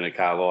driven a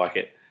car like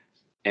it.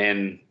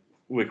 And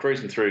we're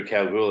cruising through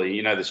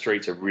Kalgoorlie. The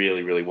streets are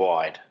really, really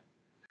wide.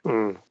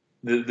 Mm.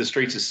 The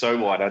streets are so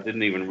wide, I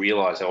didn't even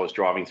realise I was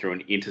driving through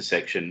an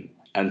intersection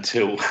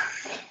until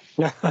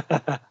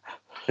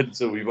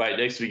we wait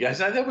next to me. He goes,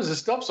 no, that was a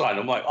stop sign.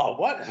 I'm like, oh,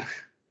 what?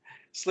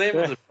 Slammed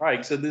on the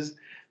brakes, and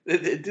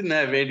it didn't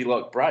have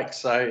anti-lock brakes,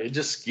 so it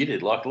just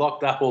skidded, like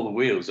locked up all the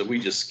wheels, and we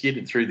just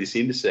skidded through this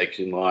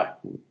intersection, like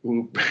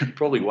we were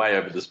probably way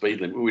over the speed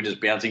limit. We were just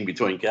bouncing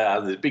between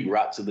cars. There's big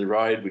ruts in the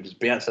road. We just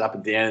bounced up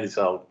and down this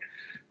old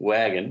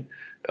wagon.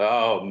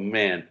 Oh,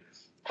 man,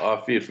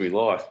 I feared for my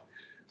life.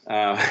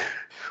 And,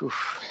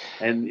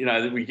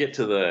 then we get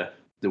to the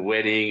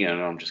wedding,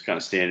 and I'm just kind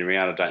of standing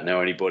around. I don't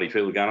know anybody.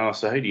 People are going, oh,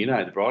 so who do you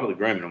know, the bride or the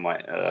groom? And I'm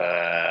like,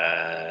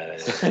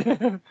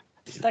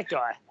 It's that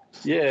guy.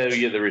 Yeah, we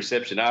get the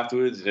reception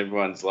afterwards, and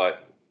everyone's like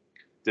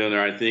doing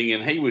their own thing.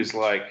 And he was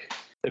like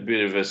a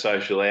bit of a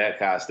social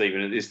outcast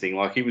even at this thing.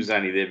 Like, he was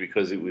only there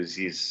because it was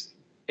his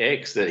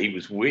ex that he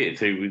was with,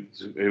 who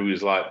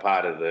was like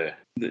part of the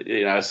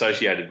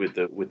associated with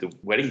the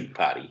wedding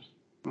party.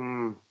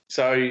 Mm.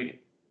 So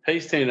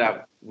he's turned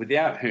up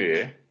without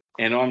her,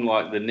 and I'm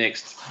like the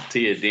next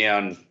tier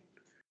down,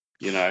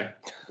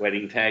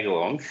 wedding tag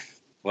along,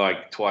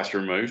 like twice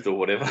removed or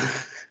whatever.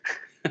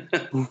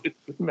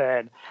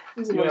 Man,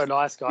 you're a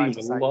nice guy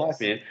to say life, yes.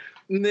 man.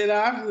 And then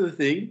after the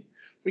thing,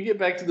 we get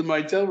back to the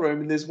motel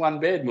room, and there's one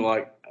bed, and we're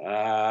like,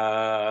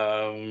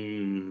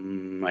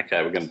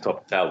 okay, we're going to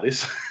top tail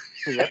this.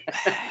 Yep.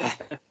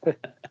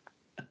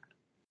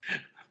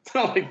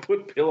 I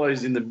put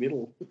pillows in the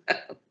middle.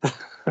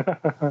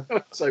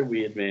 So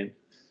weird, man.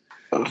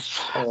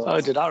 Oh,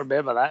 did I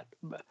remember that?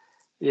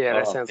 Yeah,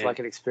 that sounds like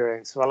an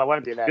experience. Well, I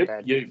won't be that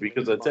bad. You,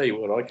 because I tell you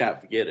what, I can't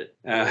forget it.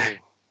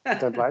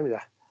 Don't blame you.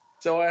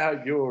 So I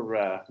hope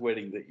your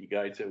wedding that you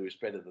go to is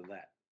better than that.